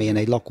mit tudom én,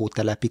 egy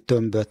lakótelepi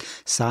tömböt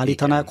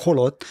szállítanák,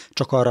 holott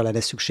csak arra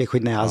lenne szükség,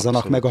 hogy ne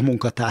ázzanak meg a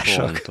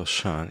munkatársak.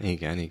 Pontosan,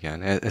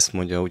 igen. Ezt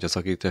mondja úgy az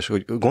agilitás,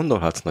 hogy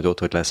gondolhatsz nagyot,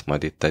 hogy lesz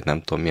majd itt egy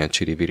nem tudom milyen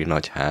csiri-viri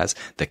nagy ház,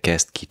 de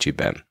kezd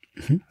kicsiben.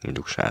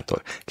 Mondjuk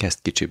sátor.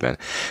 Kezd kicsiben.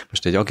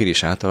 Most egy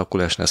agilis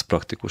átalakulásnál ez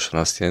praktikusan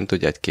azt jelenti,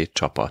 hogy egy-két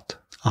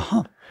csapat.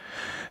 Aha.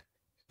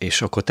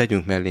 És akkor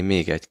tegyünk mellé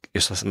még egy,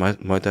 és azt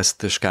majd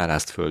ezt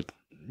skálázd föl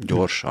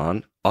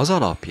gyorsan, az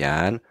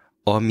alapján,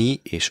 ami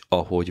és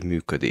ahogy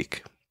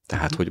működik.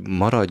 Tehát, hogy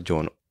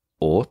maradjon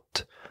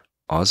ott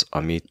az,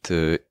 amit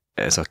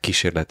ez a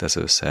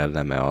kísérletező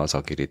szelleme az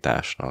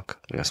agilitásnak.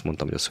 Azt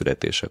mondtam, hogy a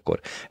születésekor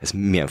ez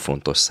milyen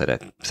fontos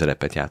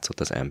szerepet játszott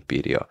az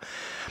empíria.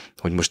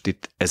 Hogy most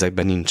itt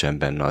ezekben nincsen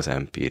benne az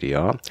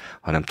empíria,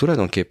 hanem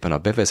tulajdonképpen a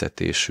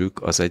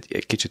bevezetésük az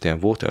egy kicsit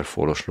ilyen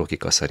waterfallos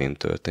logika szerint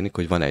történik,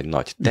 hogy van egy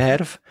nagy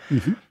terv,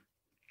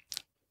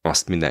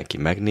 azt mindenki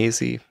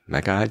megnézi,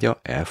 megáldja,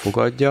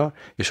 elfogadja,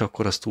 és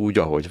akkor azt úgy,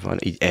 ahogy van,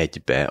 így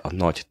egybe a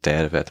nagy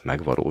tervet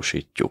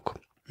megvalósítjuk.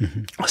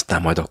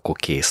 Aztán majd akkor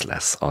kész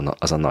lesz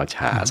az a nagy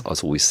ház,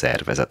 az új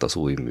szervezet, az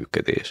új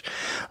működés.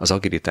 Az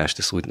agilitást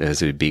is úgy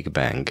nevező Big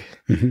Bang,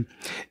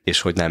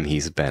 és hogy nem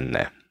hisz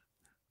benne.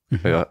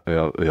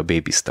 Ő a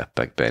baby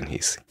steppekben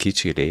hisz.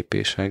 Kicsi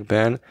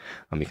lépésekben,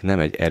 amik nem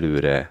egy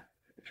előre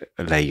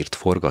leírt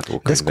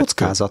forgatókönyvet. De ez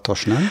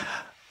kockázatos, nem?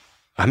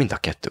 Hát mind a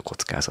kettő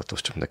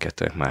kockázatos, csak mind a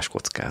kettőnek más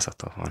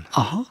kockázata van.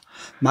 Aha.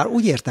 Már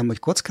úgy értem, hogy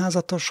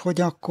kockázatos,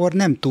 hogy akkor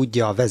nem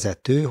tudja a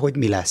vezető, hogy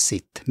mi lesz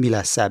itt, mi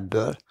lesz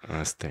ebből.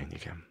 Ez tény,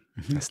 igen.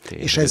 Ez tény.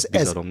 És ez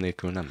bizalom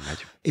nélkül nem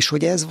megy. És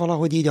hogy ez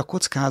valahogy így a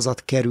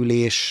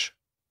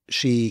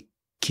kockázatkerülési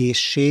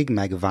készség,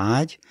 meg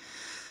vágy,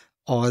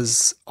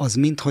 az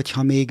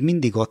minthogyha még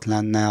mindig ott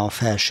lenne a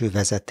felső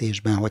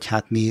vezetésben, hogy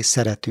hát mi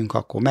szeretünk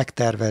akkor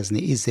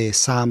megtervezni,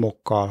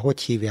 számokkal,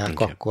 hogy hívják,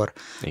 Igen.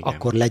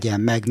 akkor legyen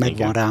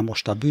megvan rá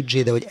most a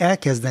büdzsé, de hogy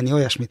elkezdeni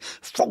olyasmit,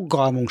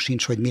 fogalmunk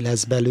sincs, hogy mi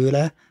lesz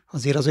belőle,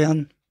 azért az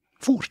olyan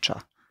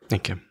furcsa.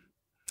 Igen.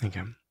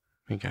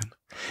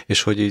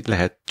 És hogy így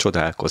lehet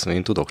csodálkozni,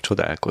 én tudok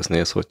csodálkozni,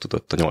 ez hogy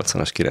tudott a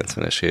 80-as,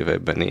 90-es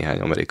években néhány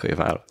amerikai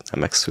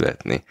vállalatnál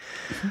megszületni.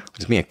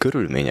 Hogy milyen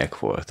körülmények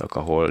voltak,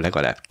 ahol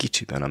legalább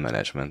kicsiben a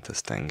menedzsment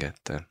ezt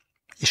engedte.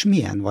 És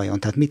milyen vajon?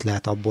 Tehát mit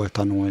lehet abból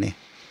tanulni?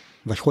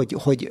 Vagy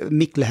hogy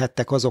mik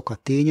lehettek azok a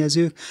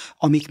tényezők,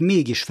 amik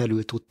mégis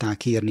felül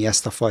tudták írni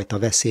ezt a fajta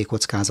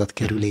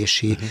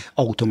veszélykockázatkerülési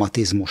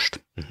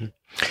automatizmust?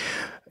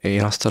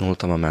 Én azt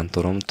tanultam a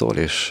mentoromtól,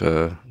 és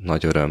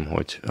nagy öröm,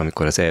 hogy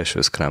amikor az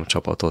első Scrum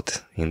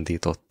csapatot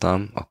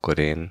indítottam, akkor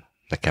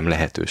nekem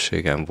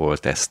lehetőségem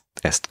volt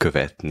ezt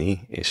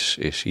követni, és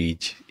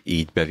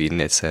így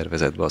bevinni egy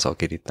szervezetbe az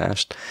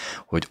agilitást,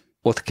 hogy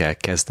ott kell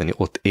kezdeni,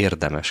 ott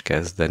érdemes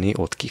kezdeni,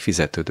 ott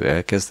kifizetődő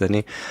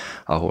elkezdeni,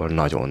 ahol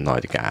nagyon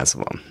nagy gáz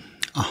van.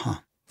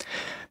 Aha.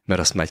 Mert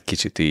azt már egy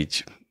kicsit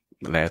így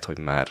lehet, hogy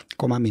már...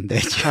 Akkor már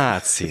mindegy.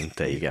 Hát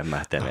szinte igen,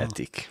 már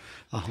temetik.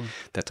 Aha.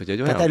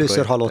 Tehát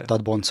először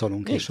halottat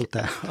boncolunk, és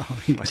utána...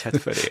 Vagy hát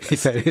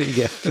felé.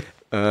 Igen.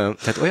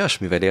 Tehát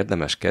olyasmivel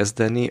érdemes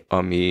kezdeni,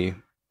 ami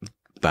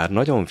bár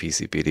nagyon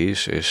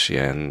vizibilis, és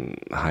ilyen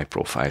high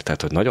profile,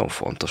 tehát hogy nagyon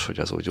fontos, hogy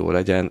az úgy jó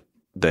legyen,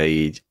 de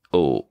így,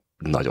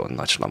 nagyon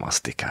nagy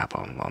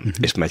slamasztikában van.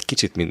 És már egy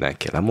kicsit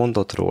mindenki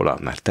lemondott róla,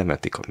 mert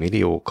temetik a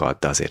milliókat,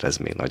 de azért ez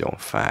még nagyon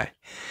fáj.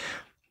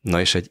 Na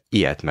és egy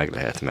ilyet meg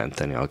lehet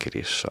menteni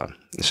agilissal.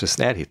 És ezt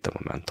elhittem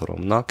a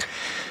mentoromnak,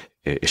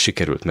 és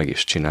sikerült meg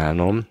is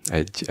csinálnom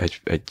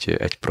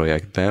egy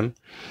projektben,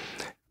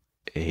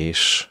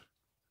 és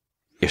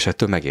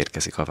ettől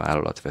megérkezik a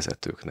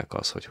vállalatvezetőknek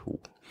az, hogy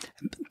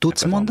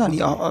Tudsz mondani?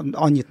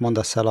 Annyit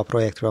mondasz el a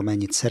projektről,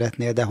 amennyit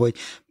szeretnél, de hogy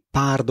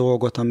pár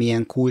dolgot,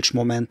 amilyen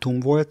kulcsmomentum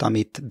volt,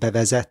 amit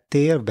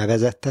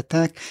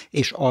bevezettetek,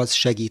 és az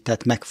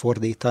segített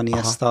megfordítani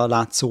ezt a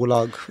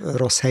látszólag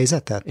rossz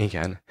helyzetet?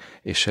 Igen,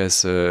 és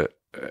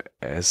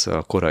ez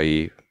a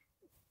korai,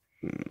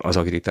 az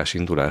agilitás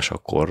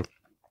indulásakor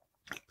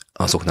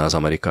azoknál az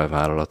amerikai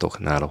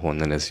vállalatoknál,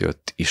 ahonnan ez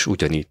jött, is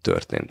ugyanígy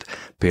történt.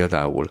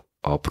 Például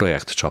a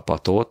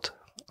projektcsapatot,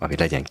 ami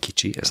legyen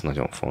kicsi, ez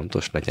nagyon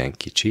fontos, legyen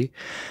kicsi,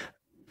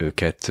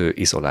 őket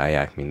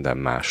izolálják minden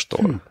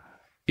mástól,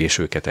 és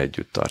őket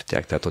együtt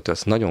tartják. Tehát ott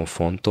az nagyon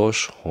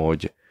fontos,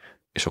 hogy,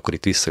 és akkor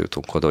itt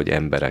visszajutunk oda, hogy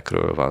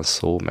emberekről van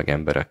szó, meg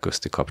emberek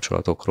közti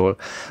kapcsolatokról,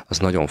 az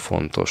nagyon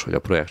fontos, hogy a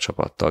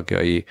projektcsapat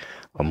tagjai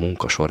a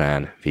munka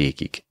során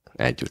végig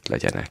együtt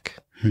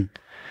legyenek.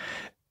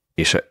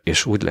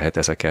 És úgy lehet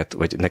ezeket,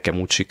 vagy nekem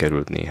úgy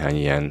sikerült néhány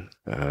ilyen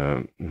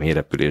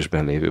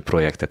mélyrepülésben lévő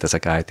projektet,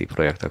 ezek IT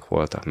projektek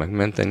voltak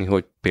megmenteni,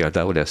 hogy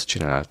például ezt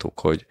csináltuk,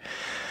 hogy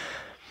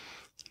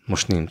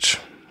most nincs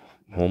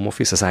home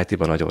office, az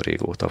IT-ban nagyon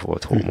régóta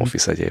volt home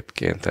office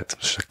egyébként, tehát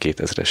most a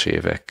 2000-es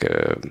évek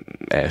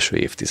első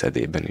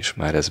évtizedében is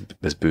már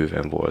ez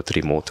bőven volt,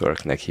 remote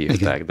worknek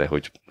hívták,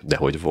 de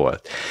hogy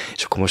volt.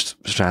 És akkor most,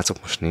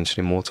 srácok, most nincs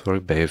remote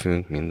work,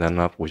 bejövünk minden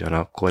nap,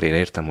 ugyanakkor én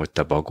értem, hogy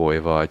te bagoly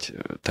vagy,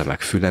 te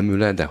meg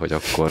fülemüle, de hogy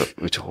akkor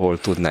hogy hol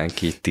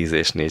tudnánk így 10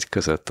 és 4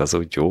 között, az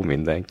úgy jó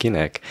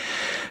mindenkinek.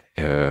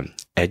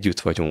 Együtt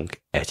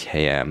vagyunk, egy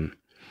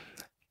helyen,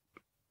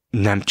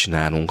 nem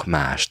csinálunk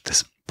mást,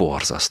 ez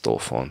borzasztó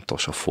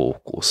fontos a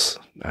fókusz.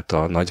 Hát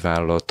a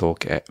nagyvállalatok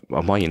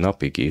a mai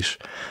napig is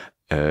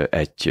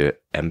egy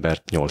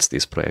embert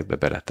 8-10 projektbe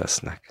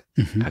beletesznek.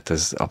 Hát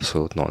ez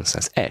abszolút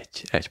nonsens.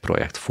 Egy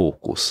projekt,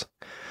 fókusz.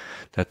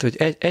 Tehát,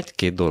 hogy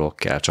egy-két dolog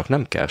kell, csak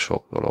nem kell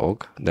sok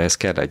dolog, de ez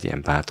kell egy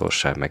ilyen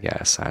bátorság, meg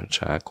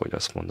elszántság, hogy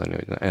azt mondani,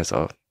 hogy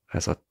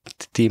ez a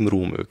team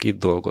room, ők itt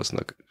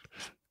dolgoznak,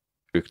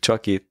 ők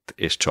csak itt,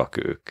 és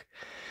csak ők.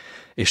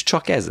 És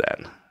csak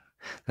ezen.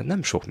 Tehát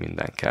nem sok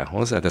minden kell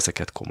hozzá, de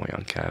ezeket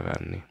komolyan kell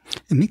venni.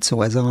 Mit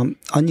szól ez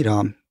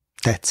annyira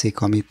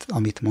tetszik,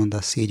 amit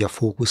mondasz így a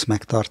fókusz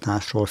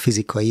megtartásról,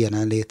 fizikai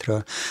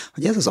jelenlétről,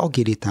 hogy ez az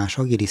agilitás,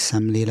 agilis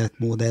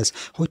szemléletmód, ez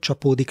hogy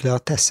csapódik le a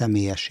te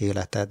személyes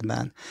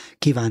életedben?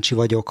 Kíváncsi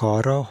vagyok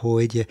arra,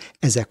 hogy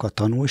ezek a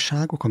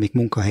tanulságok, amik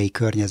munkahelyi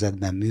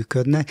környezetben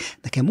működnek,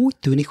 nekem úgy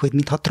tűnik, hogy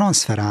mintha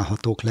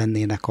transferálhatók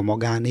lennének a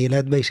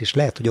magánéletbe is, és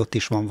lehet, hogy ott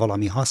is van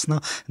valami haszna.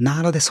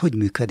 Nálad ez hogy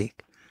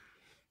működik?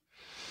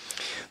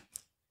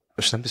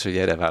 Most nem biztos,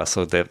 hogy erre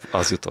válaszol, de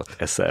az jutott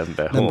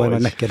eszembe. Nem baj,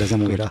 majd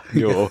megkérdezem újra.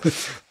 Jó,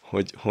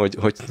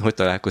 hogy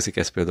találkozik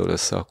ez például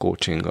össze a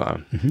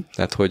coachinggal.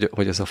 Tehát,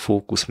 hogy ez a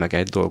fókusz, meg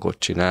egy dolgot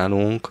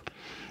csinálunk,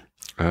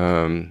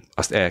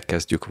 azt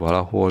elkezdjük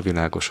valahol,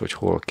 világos, hogy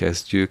hol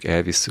kezdjük,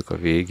 elvisszük a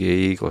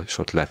végéig, és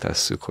ott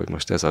letesszük, hogy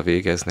most ez a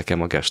vége, ez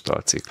nekem a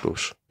gestalt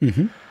ciklus.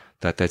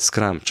 Tehát egy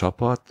Scrum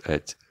csapat,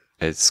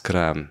 egy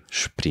Scrum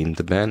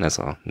sprintben, ez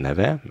a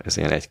neve, ez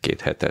ilyen 1-2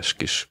 hetes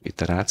kis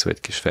iteráció, egy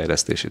kis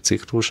fejlesztési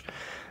ciklus,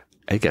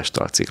 egy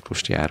gestalt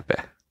ciklust jár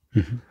be.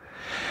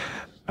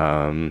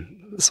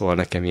 Szóval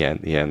nekem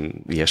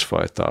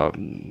ilyesfajta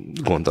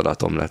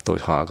gondolatom lett,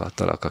 hogy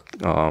hallgattam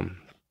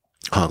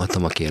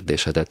a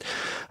kérdésedet.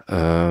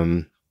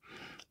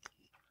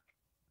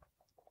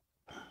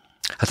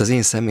 Hát az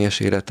én személyes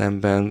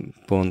életemben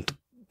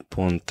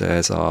pont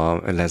ez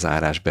a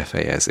lezárás,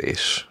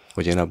 befejezés,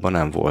 hogy én abban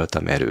nem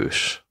voltam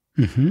erős.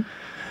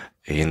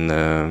 Én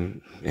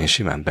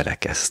simán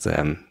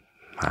belekezdtem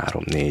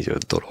 3-4-5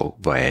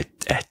 dologba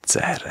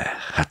egyszerre.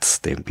 Hát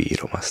azt én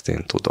bírom, azt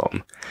én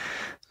tudom.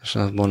 És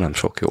abban nem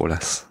sok jó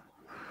lesz.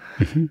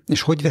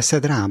 És hogy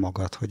veszed rá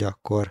magad, hogy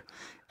akkor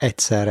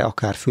egyszerre,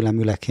 akár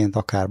fülemüleként,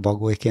 akár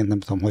bagolyként, nem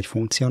tudom, hogy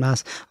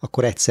funkcionálsz,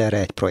 akkor egyszerre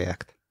egy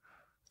projekt?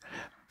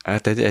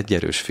 Hát egy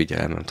erős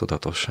figyelmem,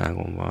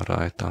 tudatosságom van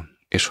rajta.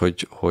 És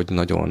hogy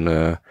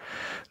nagyon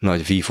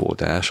nagy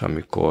vívódás,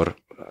 amikor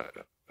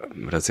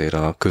azért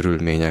a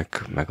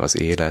körülmények, meg az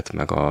élet,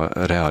 meg a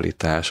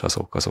realitás,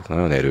 azok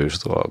nagyon erős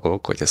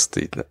dolgok, hogy ezt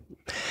így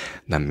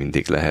nem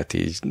mindig lehet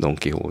így Don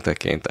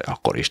Quixote-ként,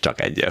 akkor is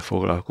csak egyel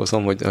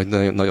foglalkozom, hogy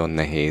nagyon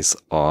nehéz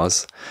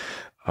az,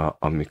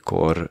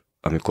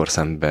 amikor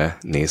szembe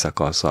nézek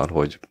azzal,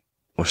 hogy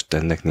most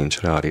ennek nincs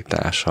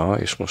realitása,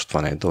 és most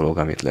van egy dolog,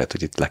 amit lehet,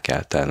 hogy itt le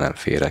kell tennem,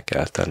 félre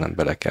kell tennem,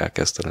 bele kell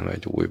kezdenem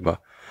egy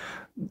újba.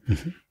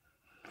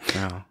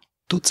 Ja.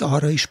 Tudsz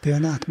arra is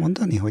példát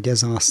mondani, hogy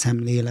ez a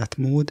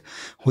szemléletmód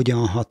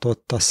hogyan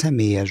hatott a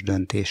személyes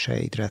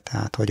döntéseidre?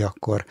 Tehát, hogy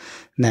akkor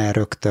ne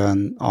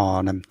rögtön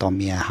a nem tudom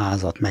milyen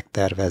házat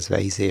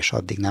megtervezve és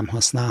addig nem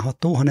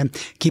használható, hanem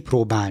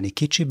kipróbálni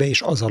kicsibe,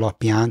 és az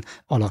alapján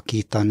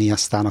alakítani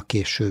aztán a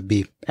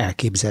későbbi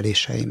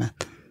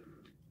elképzeléseimet.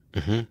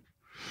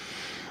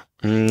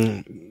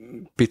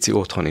 Pici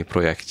otthoni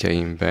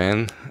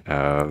projektjeimben,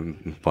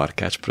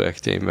 barkács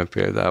projektjeimben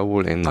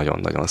például én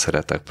nagyon-nagyon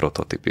szeretek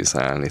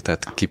prototipizálni,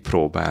 tehát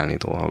kipróbálni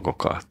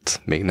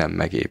dolgokat, még nem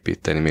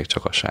megépíteni, még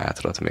csak a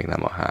sátrat, még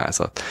nem a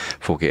házat.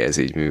 Fog-e ez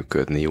így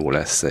működni, jó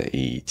lesz-e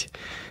így?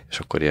 És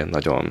akkor ilyen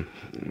nagyon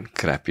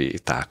crappy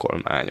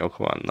tákolmányok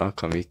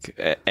vannak, amik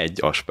egy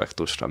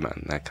aspektusra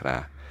mennek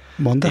rá.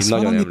 Mondasz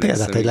valami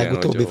példát, egy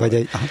legutóbbi, vagy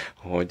egy...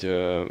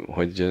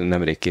 Hogy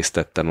nemrég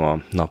készítettem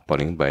a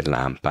nappalinkba egy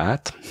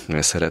lámpát,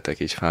 mert szeretek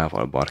így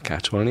fával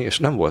barkácsolni, és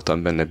nem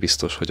voltam benne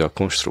biztos, hogy a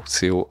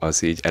konstrukció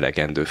az így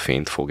elegendő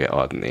fényt fog-e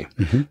adni.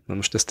 Na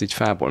most ezt így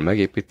fából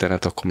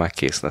megépítened, akkor már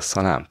kész lesz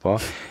a lámpa,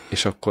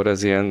 és akkor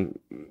ez ilyen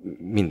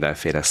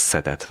mindenféle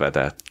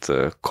szedett-vedett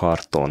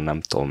karton,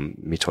 nem tudom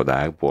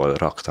micsodákból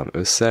raktam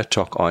össze,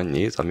 csak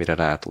annyit, amire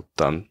rá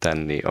tudtam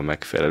tenni a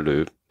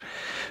megfelelő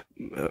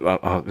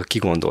a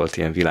kigondolt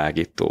ilyen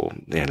világító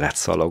ilyen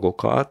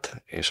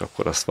LED-szalagokat, és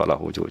akkor azt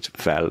valahogy úgy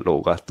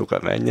fellógattuk a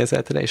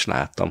mennyezetre, és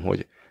láttam,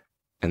 hogy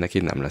ennek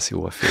így nem lesz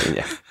jó a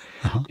fénye.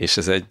 Aha. És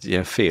ez egy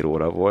ilyen fél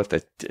óra volt,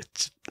 egy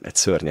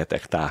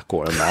szörnyeteg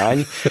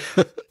tákolmány,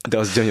 de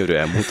az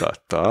gyönyörűen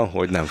mutatta,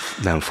 hogy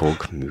nem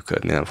fog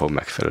működni, nem fog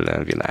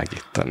megfelelően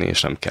világítani,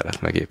 és nem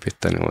kellett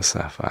megépíteni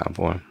hozzá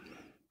fából.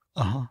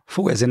 Aha.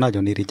 Fú, ezért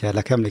nagyon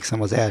irigyellek.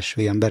 Emlékszem az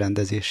első ilyen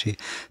berendezési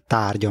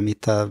tárgy,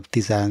 amit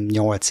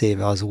 18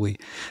 éve az új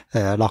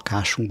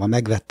lakásunkban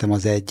megvettem,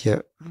 az egy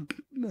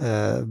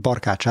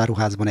barkács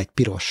áruházban egy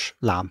piros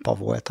lámpa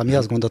volt, ami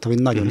azt gondoltam,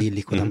 hogy nagyon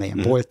illik oda,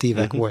 melyen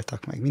boltívek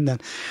voltak, meg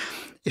minden.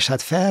 És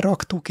hát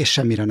felraktuk, és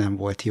semmire nem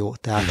volt jó.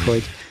 Tehát,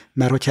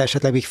 mert hogyha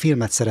esetleg még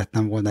filmet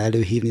szerettem volna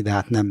előhívni, de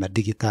hát nem, mert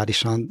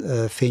digitálisan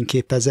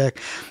fényképezek,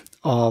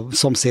 a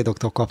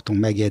szomszédoktól kaptunk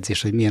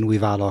megjegyzést, hogy milyen új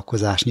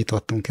vállalkozást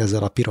nyitottunk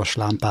ezzel a piros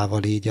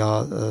lámpával így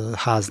a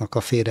háznak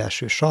a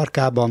félreeső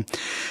sarkában,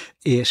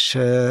 és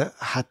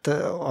hát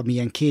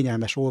amilyen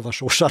kényelmes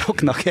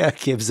olvasósaroknak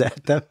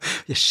elképzeltem,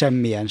 és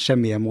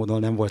semmilyen módon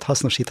nem volt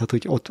hasznosítható,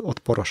 hogy ott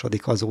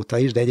porosodik azóta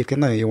is, de egyébként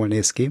nagyon jól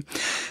néz ki.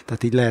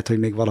 Tehát így lehet, hogy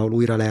még valahol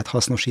újra lehet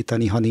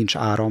hasznosítani, ha nincs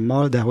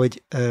árammal, de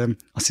hogy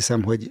azt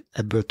hiszem, hogy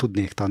ebből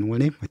tudnék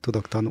tanulni, vagy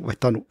tudok tanulni,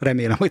 vagy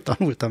remélem, hogy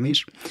tanultam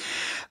is.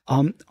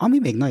 Ami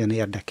még nagyon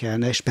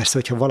érdekelne, és persze,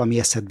 hogyha valami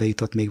eszedbe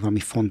jutott még valami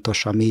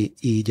fontos, ami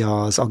így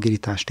az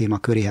agilitás téma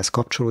köréhez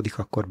kapcsolódik,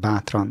 akkor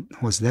bátran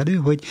hozd elő,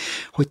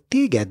 hogy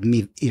téged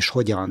mi és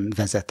hogyan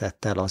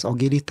vezetett el az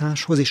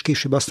agilitáshoz, és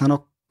később aztán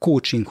a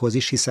coachinghoz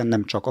is, hiszen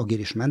nem csak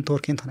agilis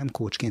mentorként, hanem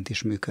coachként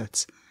is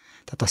működsz.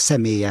 Tehát a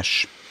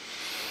személyes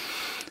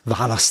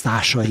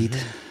választásaid.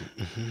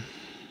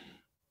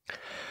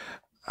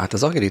 Hát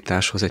az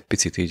agilitáshoz egy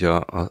picit így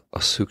a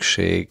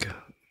szükség,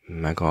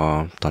 meg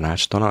a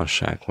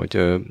tanácstalanság, hogy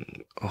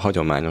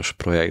hagyományos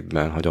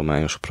projektben,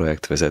 hagyományos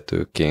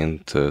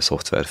projektvezetőként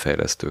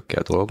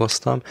szoftverfejlesztőkkel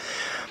dolgoztam,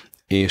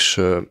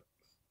 és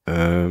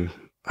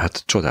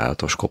hát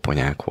csodálatos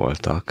koponyák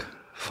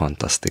voltak,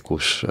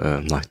 fantasztikus,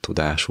 nagy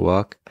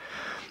tudásúak,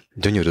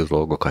 gyönyörű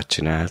dolgokat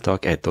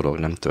csináltak, egy dolog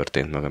nem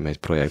történt meg, ami egy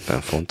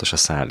projektben fontos, a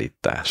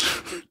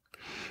szállítás.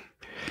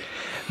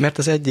 Mert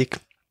az egyik,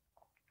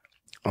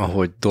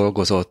 ahogy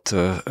dolgozott,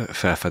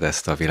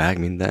 felfedezte a világ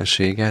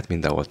mindenséget,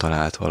 mindenhol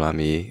talált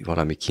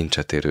valami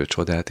kincset érő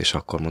csodát, és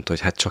akkor mondta,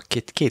 hogy hát csak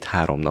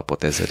két-három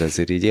napot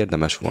ezért így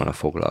érdemes volna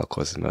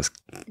foglalkozni, az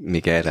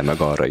még erre meg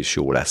arra is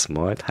jó lesz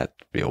majd, hát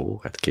jó,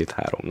 hát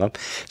 2-3 nap,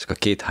 csak a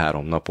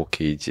 2-3 napok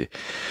így,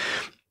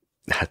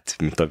 hát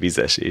mint a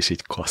vizesés,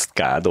 így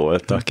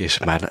kasztkádoltak, és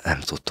már nem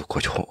tudtuk,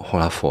 hogy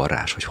hol a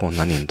forrás, hogy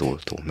honnan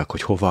indultunk, meg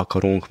hogy hova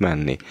akarunk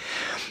menni.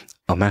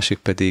 A másik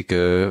pedig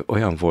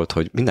olyan volt,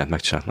 hogy mindent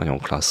megcsinált nagyon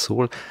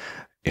klasszul,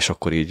 és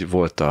akkor így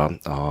volt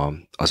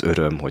az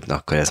öröm, hogy na,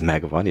 akkor ez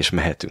megvan, és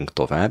mehetünk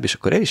tovább, és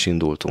akkor el is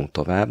indultunk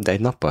tovább, de egy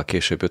nappal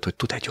később jött, hogy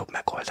tud egy jobb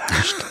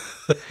megoldást.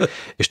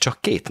 És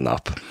csak 2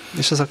 nap.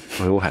 És az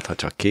jó, hát ha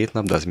csak 2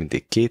 nap, de az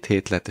mindig 2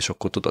 hét lett, és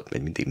akkor tudod,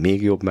 hogy mindig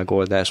még jobb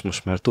megoldás.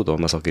 Most már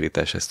tudom, az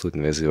agilitás ezt úgy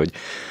nevezi,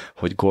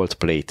 hogy gold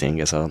plating,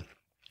 ez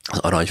az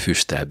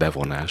aranyfüsttel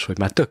bevonás, hogy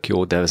már tök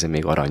jó, de azért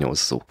még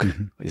aranyozzuk.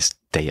 Ez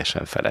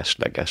teljesen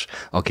felesleges.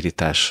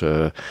 Agilitás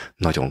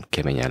nagyon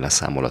keményen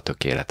leszámol a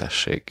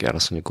tökéletességgel.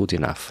 Azt mondja,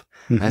 good enough.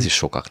 Ez is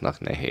sokaknak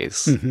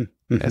nehéz,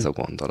 ez a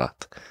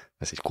gondolat.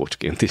 Ez egy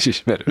coachként is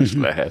ismerős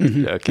lehet.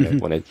 Akinek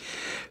van egy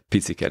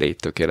picike légy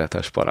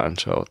tökéletes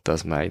parancsa, ott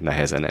az már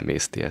nehezen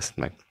emészti ezt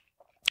meg.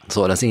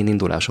 Szóval az én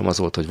indulásom az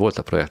volt, hogy volt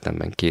a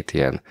projektemben 2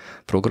 ilyen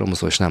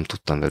programozó, és nem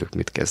tudtam velük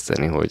mit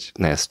kezdeni, hogy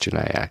ne ezt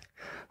csinálják,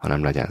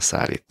 hanem legyen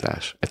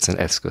szállítás.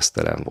 Egyszerűen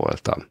eszköztelen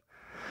voltam.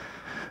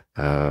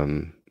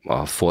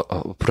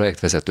 A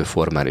projektvezető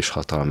formális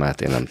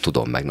hatalmát én nem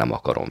tudom, meg nem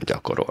akarom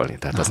gyakorolni.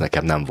 Tehát az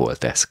nekem nem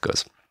volt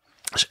eszköz.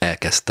 És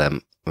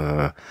elkezdtem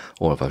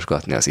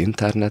olvasgatni az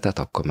internetet,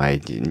 akkor már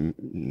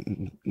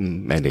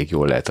elég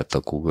jól lehetett a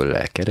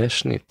Google-lel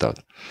keresni. Itt az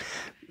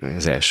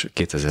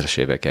 2000-es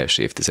évek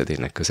első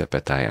évtizedének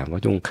közepetáján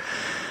vagyunk,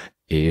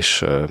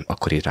 és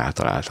akkor így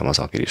rátaláltam az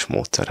agilis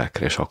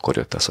módszerekre, és akkor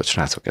jött az, hogy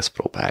srácok, ezt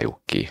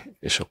próbáljuk ki.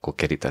 És akkor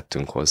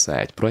kerítettünk hozzá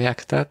egy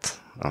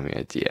projektet, ami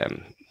egy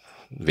ilyen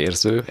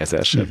vérző,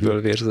 1000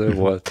 sebből vérző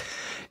volt,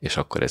 és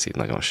akkor ez így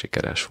nagyon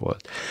sikeres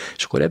volt.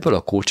 És akkor ebből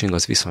a coaching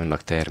az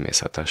viszonylag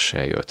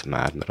természetesen jött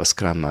már, mert a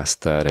Scrum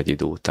Master egy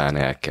idő után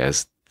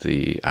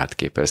elkezdi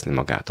átképezni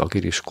magát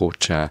agilis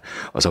coachá,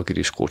 az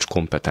agilis coach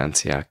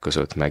kompetenciák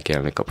között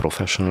megjelenik a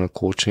professional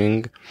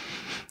coaching,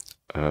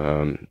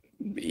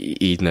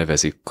 így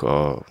nevezik,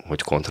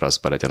 hogy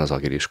kontrasztban legyen az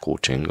agilis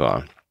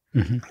coachinggal.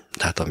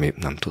 Tehát ami,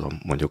 nem tudom,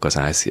 mondjuk az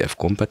ICF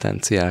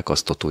kompetenciák,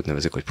 azt ott úgy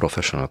nevezik, hogy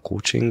professional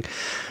coaching,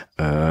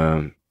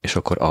 és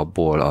akkor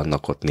abból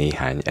annak ott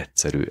néhány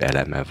egyszerű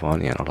eleme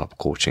van, ilyen alap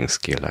coaching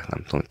skill-ek,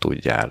 nem tudom,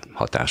 tudjál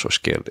hatásos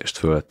kérdést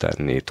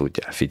föltenni,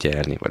 tudjál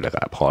figyelni, vagy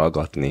legalább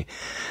hallgatni,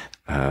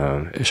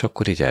 és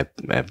akkor így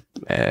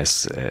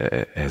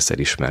ezzel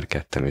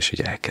ismerkedtem, és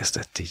így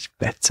elkezdett így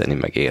tetszeni,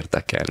 meg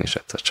érdekelni, és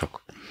egyszer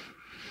csak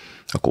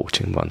a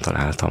coachingban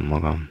találtam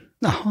magam.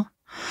 Aha.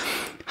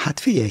 Hát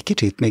figyelj,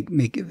 kicsit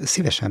még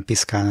szívesen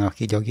piszkálnak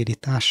így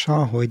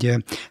agilitással, hogy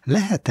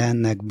lehet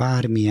ennek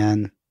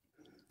bármilyen,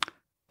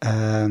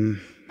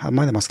 hát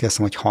majdnem azt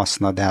kérdezem, hogy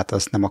haszna, de hát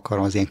azt nem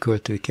akarom, az ilyen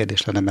költői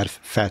kérdés lenne, mert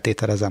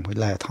feltételezem, hogy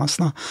lehet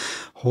haszna,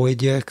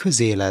 hogy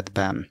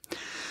közéletben.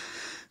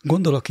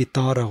 Gondolok itt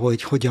arra,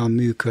 hogy hogyan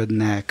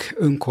működnek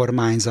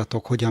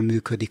önkormányzatok, hogyan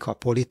működik a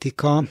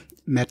politika,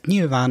 mert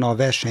nyilván a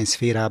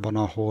versenyszférában,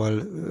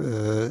 ahol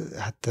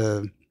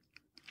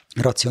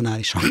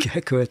racionálisan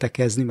kell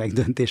költekezni, meg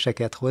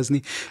döntéseket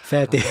hozni,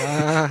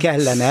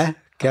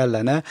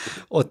 kellene,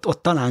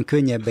 ott talán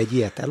könnyebb egy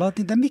ilyet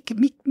eladni, de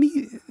mi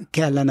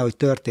kellene, hogy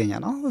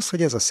történjen ahhoz,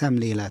 hogy ez a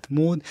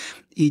szemléletmód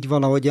így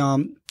valahogy a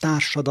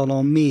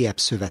társadalom mélyebb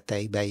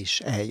szöveteibe is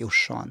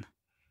eljusson?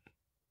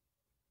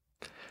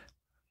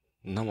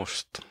 Na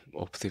most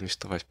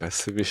optimista vagy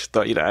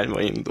pessimista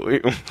irányba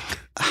induljunk.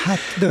 Hát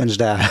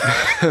döntsd el.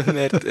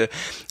 Mert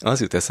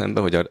az jut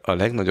eszembe, hogy a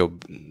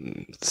legnagyobb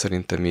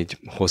szerintem így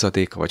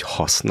hozadéka, vagy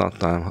haszna,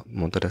 talán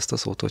mondtad ezt a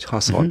szót, hogy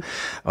haszon,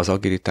 az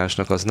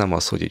agilitásnak az nem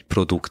az, hogy így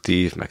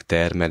produktív, meg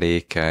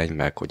termelékeny,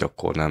 meg hogy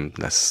akkor nem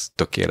lesz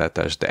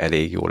tökéletes, de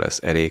elég jó lesz,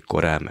 elég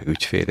korán, meg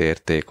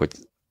ügyfélérték, hogy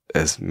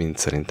ez mind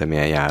szerintem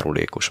ilyen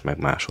járulékos, meg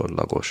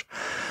másodlagos.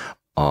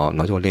 A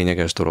nagyon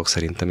lényeges dolog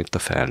szerintem itt a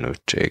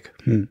felnőttség.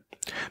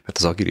 Mert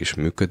az agilis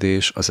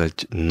működés az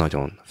egy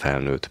nagyon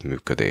felnőtt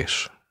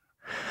működés.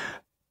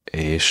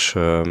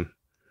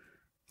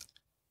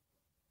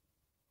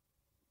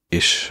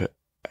 És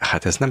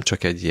hát ez nem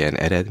csak egy ilyen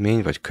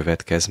eredmény vagy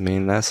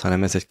következmény lesz,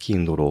 hanem ez egy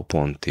kiinduló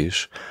pont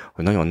is,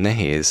 hogy nagyon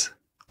nehéz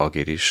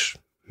agilis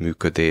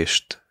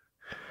működést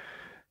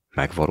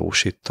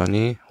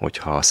megvalósítani,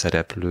 hogyha a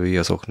szereplői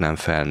azok nem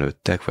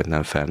felnőttek, vagy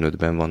nem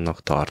felnőttben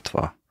vannak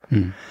tartva.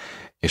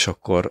 És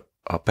akkor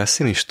a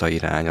pessimista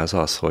irány az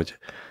az,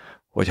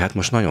 hogy hát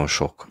most nagyon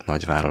sok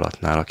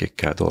nagyvállalatnál,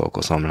 akikkel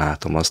dolgozom,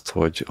 látom azt,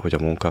 hogy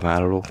a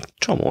munkavállalók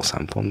csomó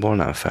szempontból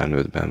nem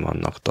felnőttben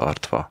vannak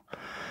tartva.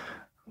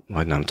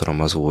 Vagy nem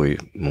tudom, az új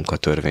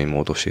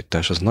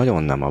munkatörvénymódosítás, az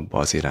nagyon nem abba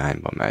az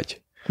irányba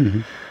megy.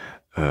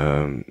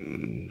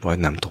 Vagy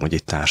nem tudom, hogy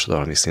itt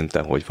társadalmi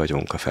szinten hogy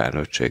vagyunk a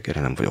felnőttséggel,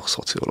 én nem vagyok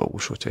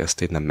szociológus, úgyhogy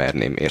ezt én nem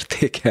merném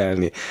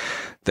értékelni,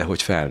 de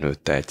hogy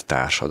felnőtt egy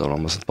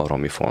társadalom, az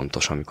baromi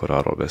fontos, amikor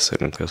arról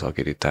beszélünk, hogy az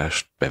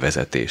agilitás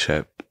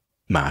bevezetése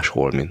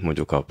máshol, mint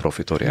mondjuk a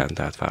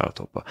profitorientált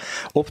vállalatokban.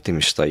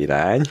 Optimista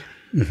irány,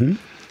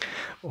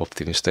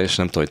 optimista, és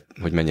nem tudom,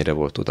 hogy mennyire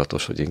volt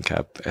tudatos, hogy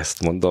inkább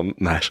ezt mondom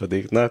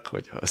másodiknak,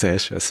 hogy az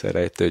első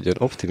felejtődjön.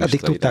 Optimista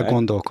addig irány. Tudták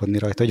gondolkodni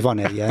rajta, hogy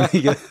van-e ilyen.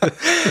 Igen.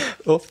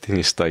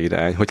 Optimista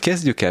irány, hogy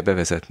kezdjük el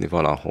bevezetni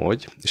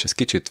valahogy, és ez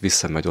kicsit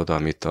visszamegy oda,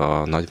 amit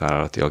a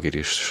nagyvállalati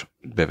agilis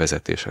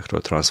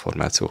bevezetésekről,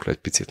 transformációkról egy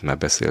picit már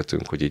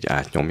beszéltünk, hogy így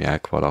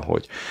átnyomják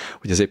valahogy,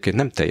 hogy ez egyébként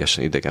nem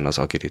teljesen idegen az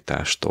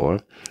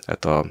agilitástól.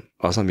 Tehát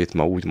az, amit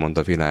ma úgy mond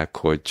a világ,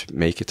 hogy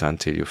make it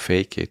until you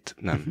fake it,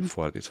 nem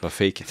fordítva,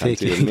 fake it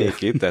until you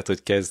make it, tehát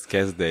hogy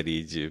kezd el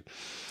így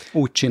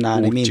úgy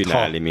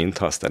csinálni,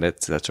 mintha aztán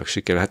egyszer csak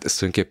sikerül. Hát ez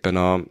tulajdonképpen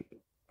a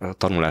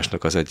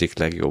tanulásnak az egyik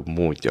legjobb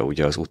módja,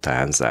 ugye az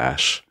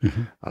utánzás.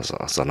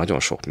 Azzal nagyon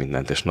sok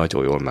mindent, és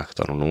nagyon jól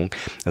megtanulunk.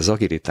 Ez az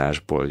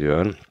agilitásból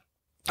jön.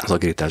 Az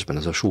agilitásban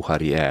ez a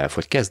suhari elv,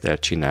 hogy kezd el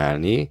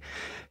csinálni,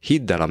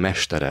 hidd el a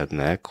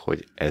mesterednek,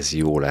 hogy ez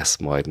jó lesz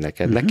majd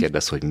neked. Ne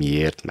kérdezz, hogy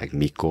miért, meg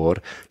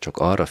mikor, csak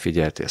arra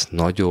figyelj, hogy ezt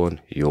nagyon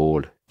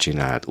jól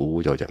csináld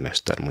úgy, ahogy a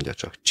mester mondja,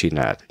 csak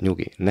csináld.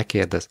 Nyugi, ne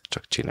kérdezz,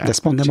 csak csináld. De ez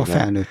pont nem a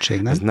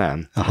felnőttség,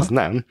 nem?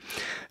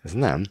 Ez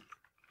nem.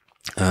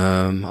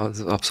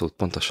 Abszolút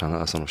pontosan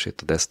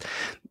azonosítod ezt.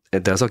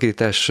 De az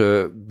agilitás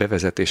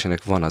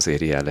bevezetésének van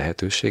azért ilyen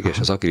lehetőség, és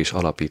az agilis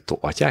alapító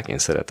atyák, én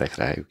szeretek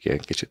rájuk ilyen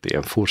kicsit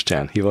ilyen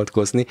furcsán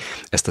hivatkozni,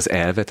 ezt az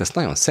elvet, ezt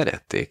nagyon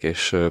szerették,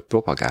 és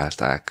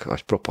propagálták,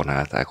 vagy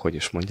proponálták, hogy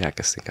is mondják,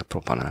 ezt inkább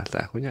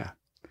proponálták, ugye?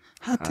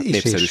 Hát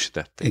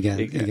népszerűsítették.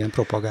 Igen,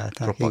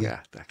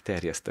 propagálták,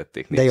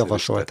 terjesztették. De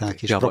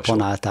javasolták is,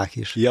 proponálták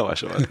is.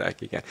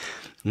 Javasolták, igen.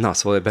 Na,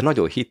 szóval ebben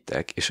nagyon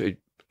hittek, és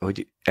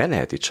hogy el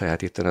lehet itt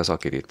sajátítani az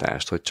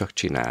agilitást, hogy csak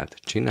csináld,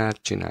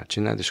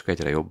 és akkor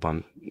egyre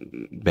jobban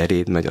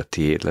beléd megy, a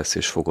tiéd lesz,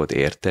 és fogod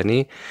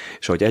érteni,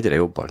 és ahogy egyre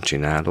jobban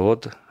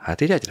csinálod,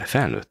 hát így egyre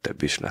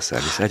felnőttebb is leszel,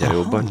 hisz egyre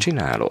jobban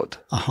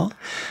csinálod.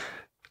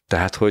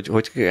 Tehát,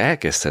 hogy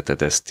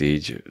elkezdheted ezt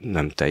így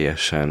nem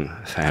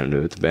teljesen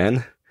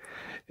felnőttben,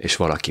 és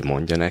valaki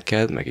mondja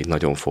neked, meg így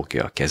nagyon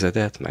fogja a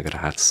kezedet, meg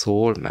rád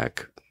szól,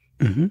 meg...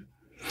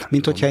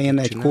 Mint hogyha én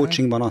egy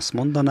coachingban azt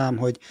mondanám,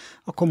 hogy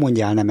akkor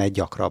mondjál nemet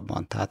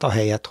gyakrabban. Tehát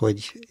ahelyett,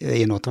 hogy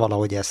én ott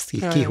valahogy ezt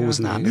így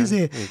kihúznám.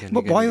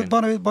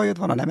 Bajod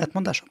van a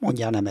nemetmondás,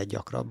 mondjál nemet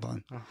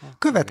gyakrabban.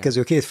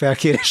 Következő 2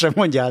 felkérésre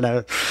mondjál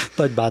nemet.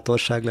 Nagy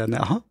bátorság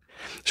lenne.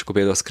 És akkor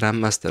például a Scrum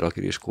Master,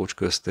 agilis coach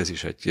közt ez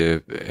is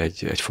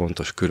egy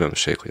fontos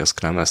különbség, hogy a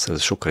Scrum Master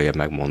sokkal ilyen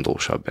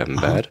megmondósabb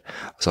ember,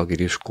 az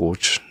agilis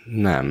coach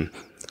nem.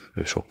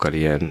 Ő sokkal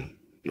ilyen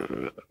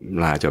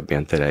lágyabb,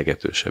 ilyen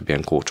terelgetősebb,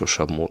 ilyen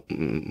kócsosabb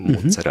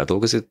módszerrel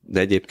dolgozik, de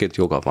egyébként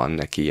joga van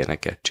neki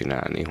ilyeneket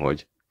csinálni,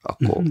 hogy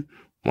akkor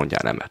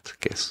mondjál nemet,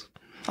 kész.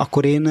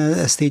 Akkor én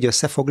ezt így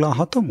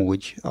összefoglalhatom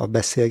úgy a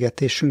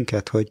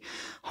beszélgetésünket, hogy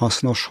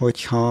hasznos,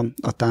 hogyha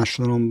a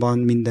társadalomban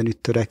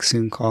mindenütt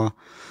törekszünk a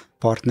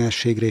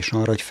partnerségre és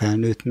arra, hogy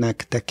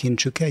felnőttnek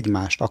tekintsük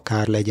egymást,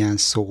 akár legyen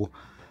szó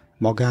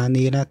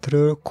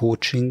magánéletről,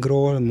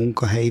 coachingról,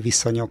 munkahelyi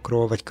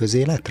viszonyokról, vagy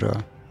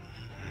közéletről?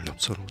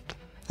 Abszolút.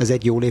 Ez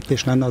egy jó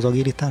lépés lenne az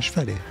agilitás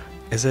felé?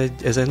 Ez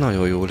egy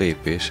nagyon jó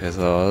lépés, ez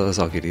az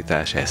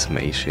agilitás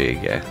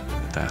eszmeisége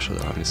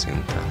társadalmi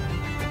szinten.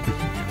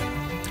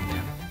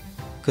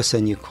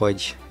 Köszönjük,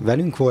 hogy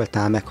velünk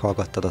voltál,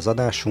 meghallgattad az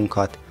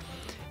adásunkat.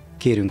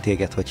 Kérünk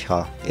téged,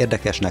 hogyha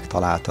érdekesnek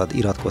találtad,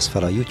 iratkozz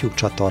fel a YouTube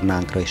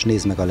csatornánkra, és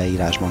nézd meg a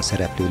leírásban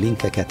szereplő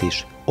linkeket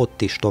is,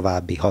 ott is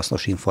további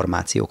hasznos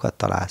információkat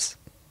találsz.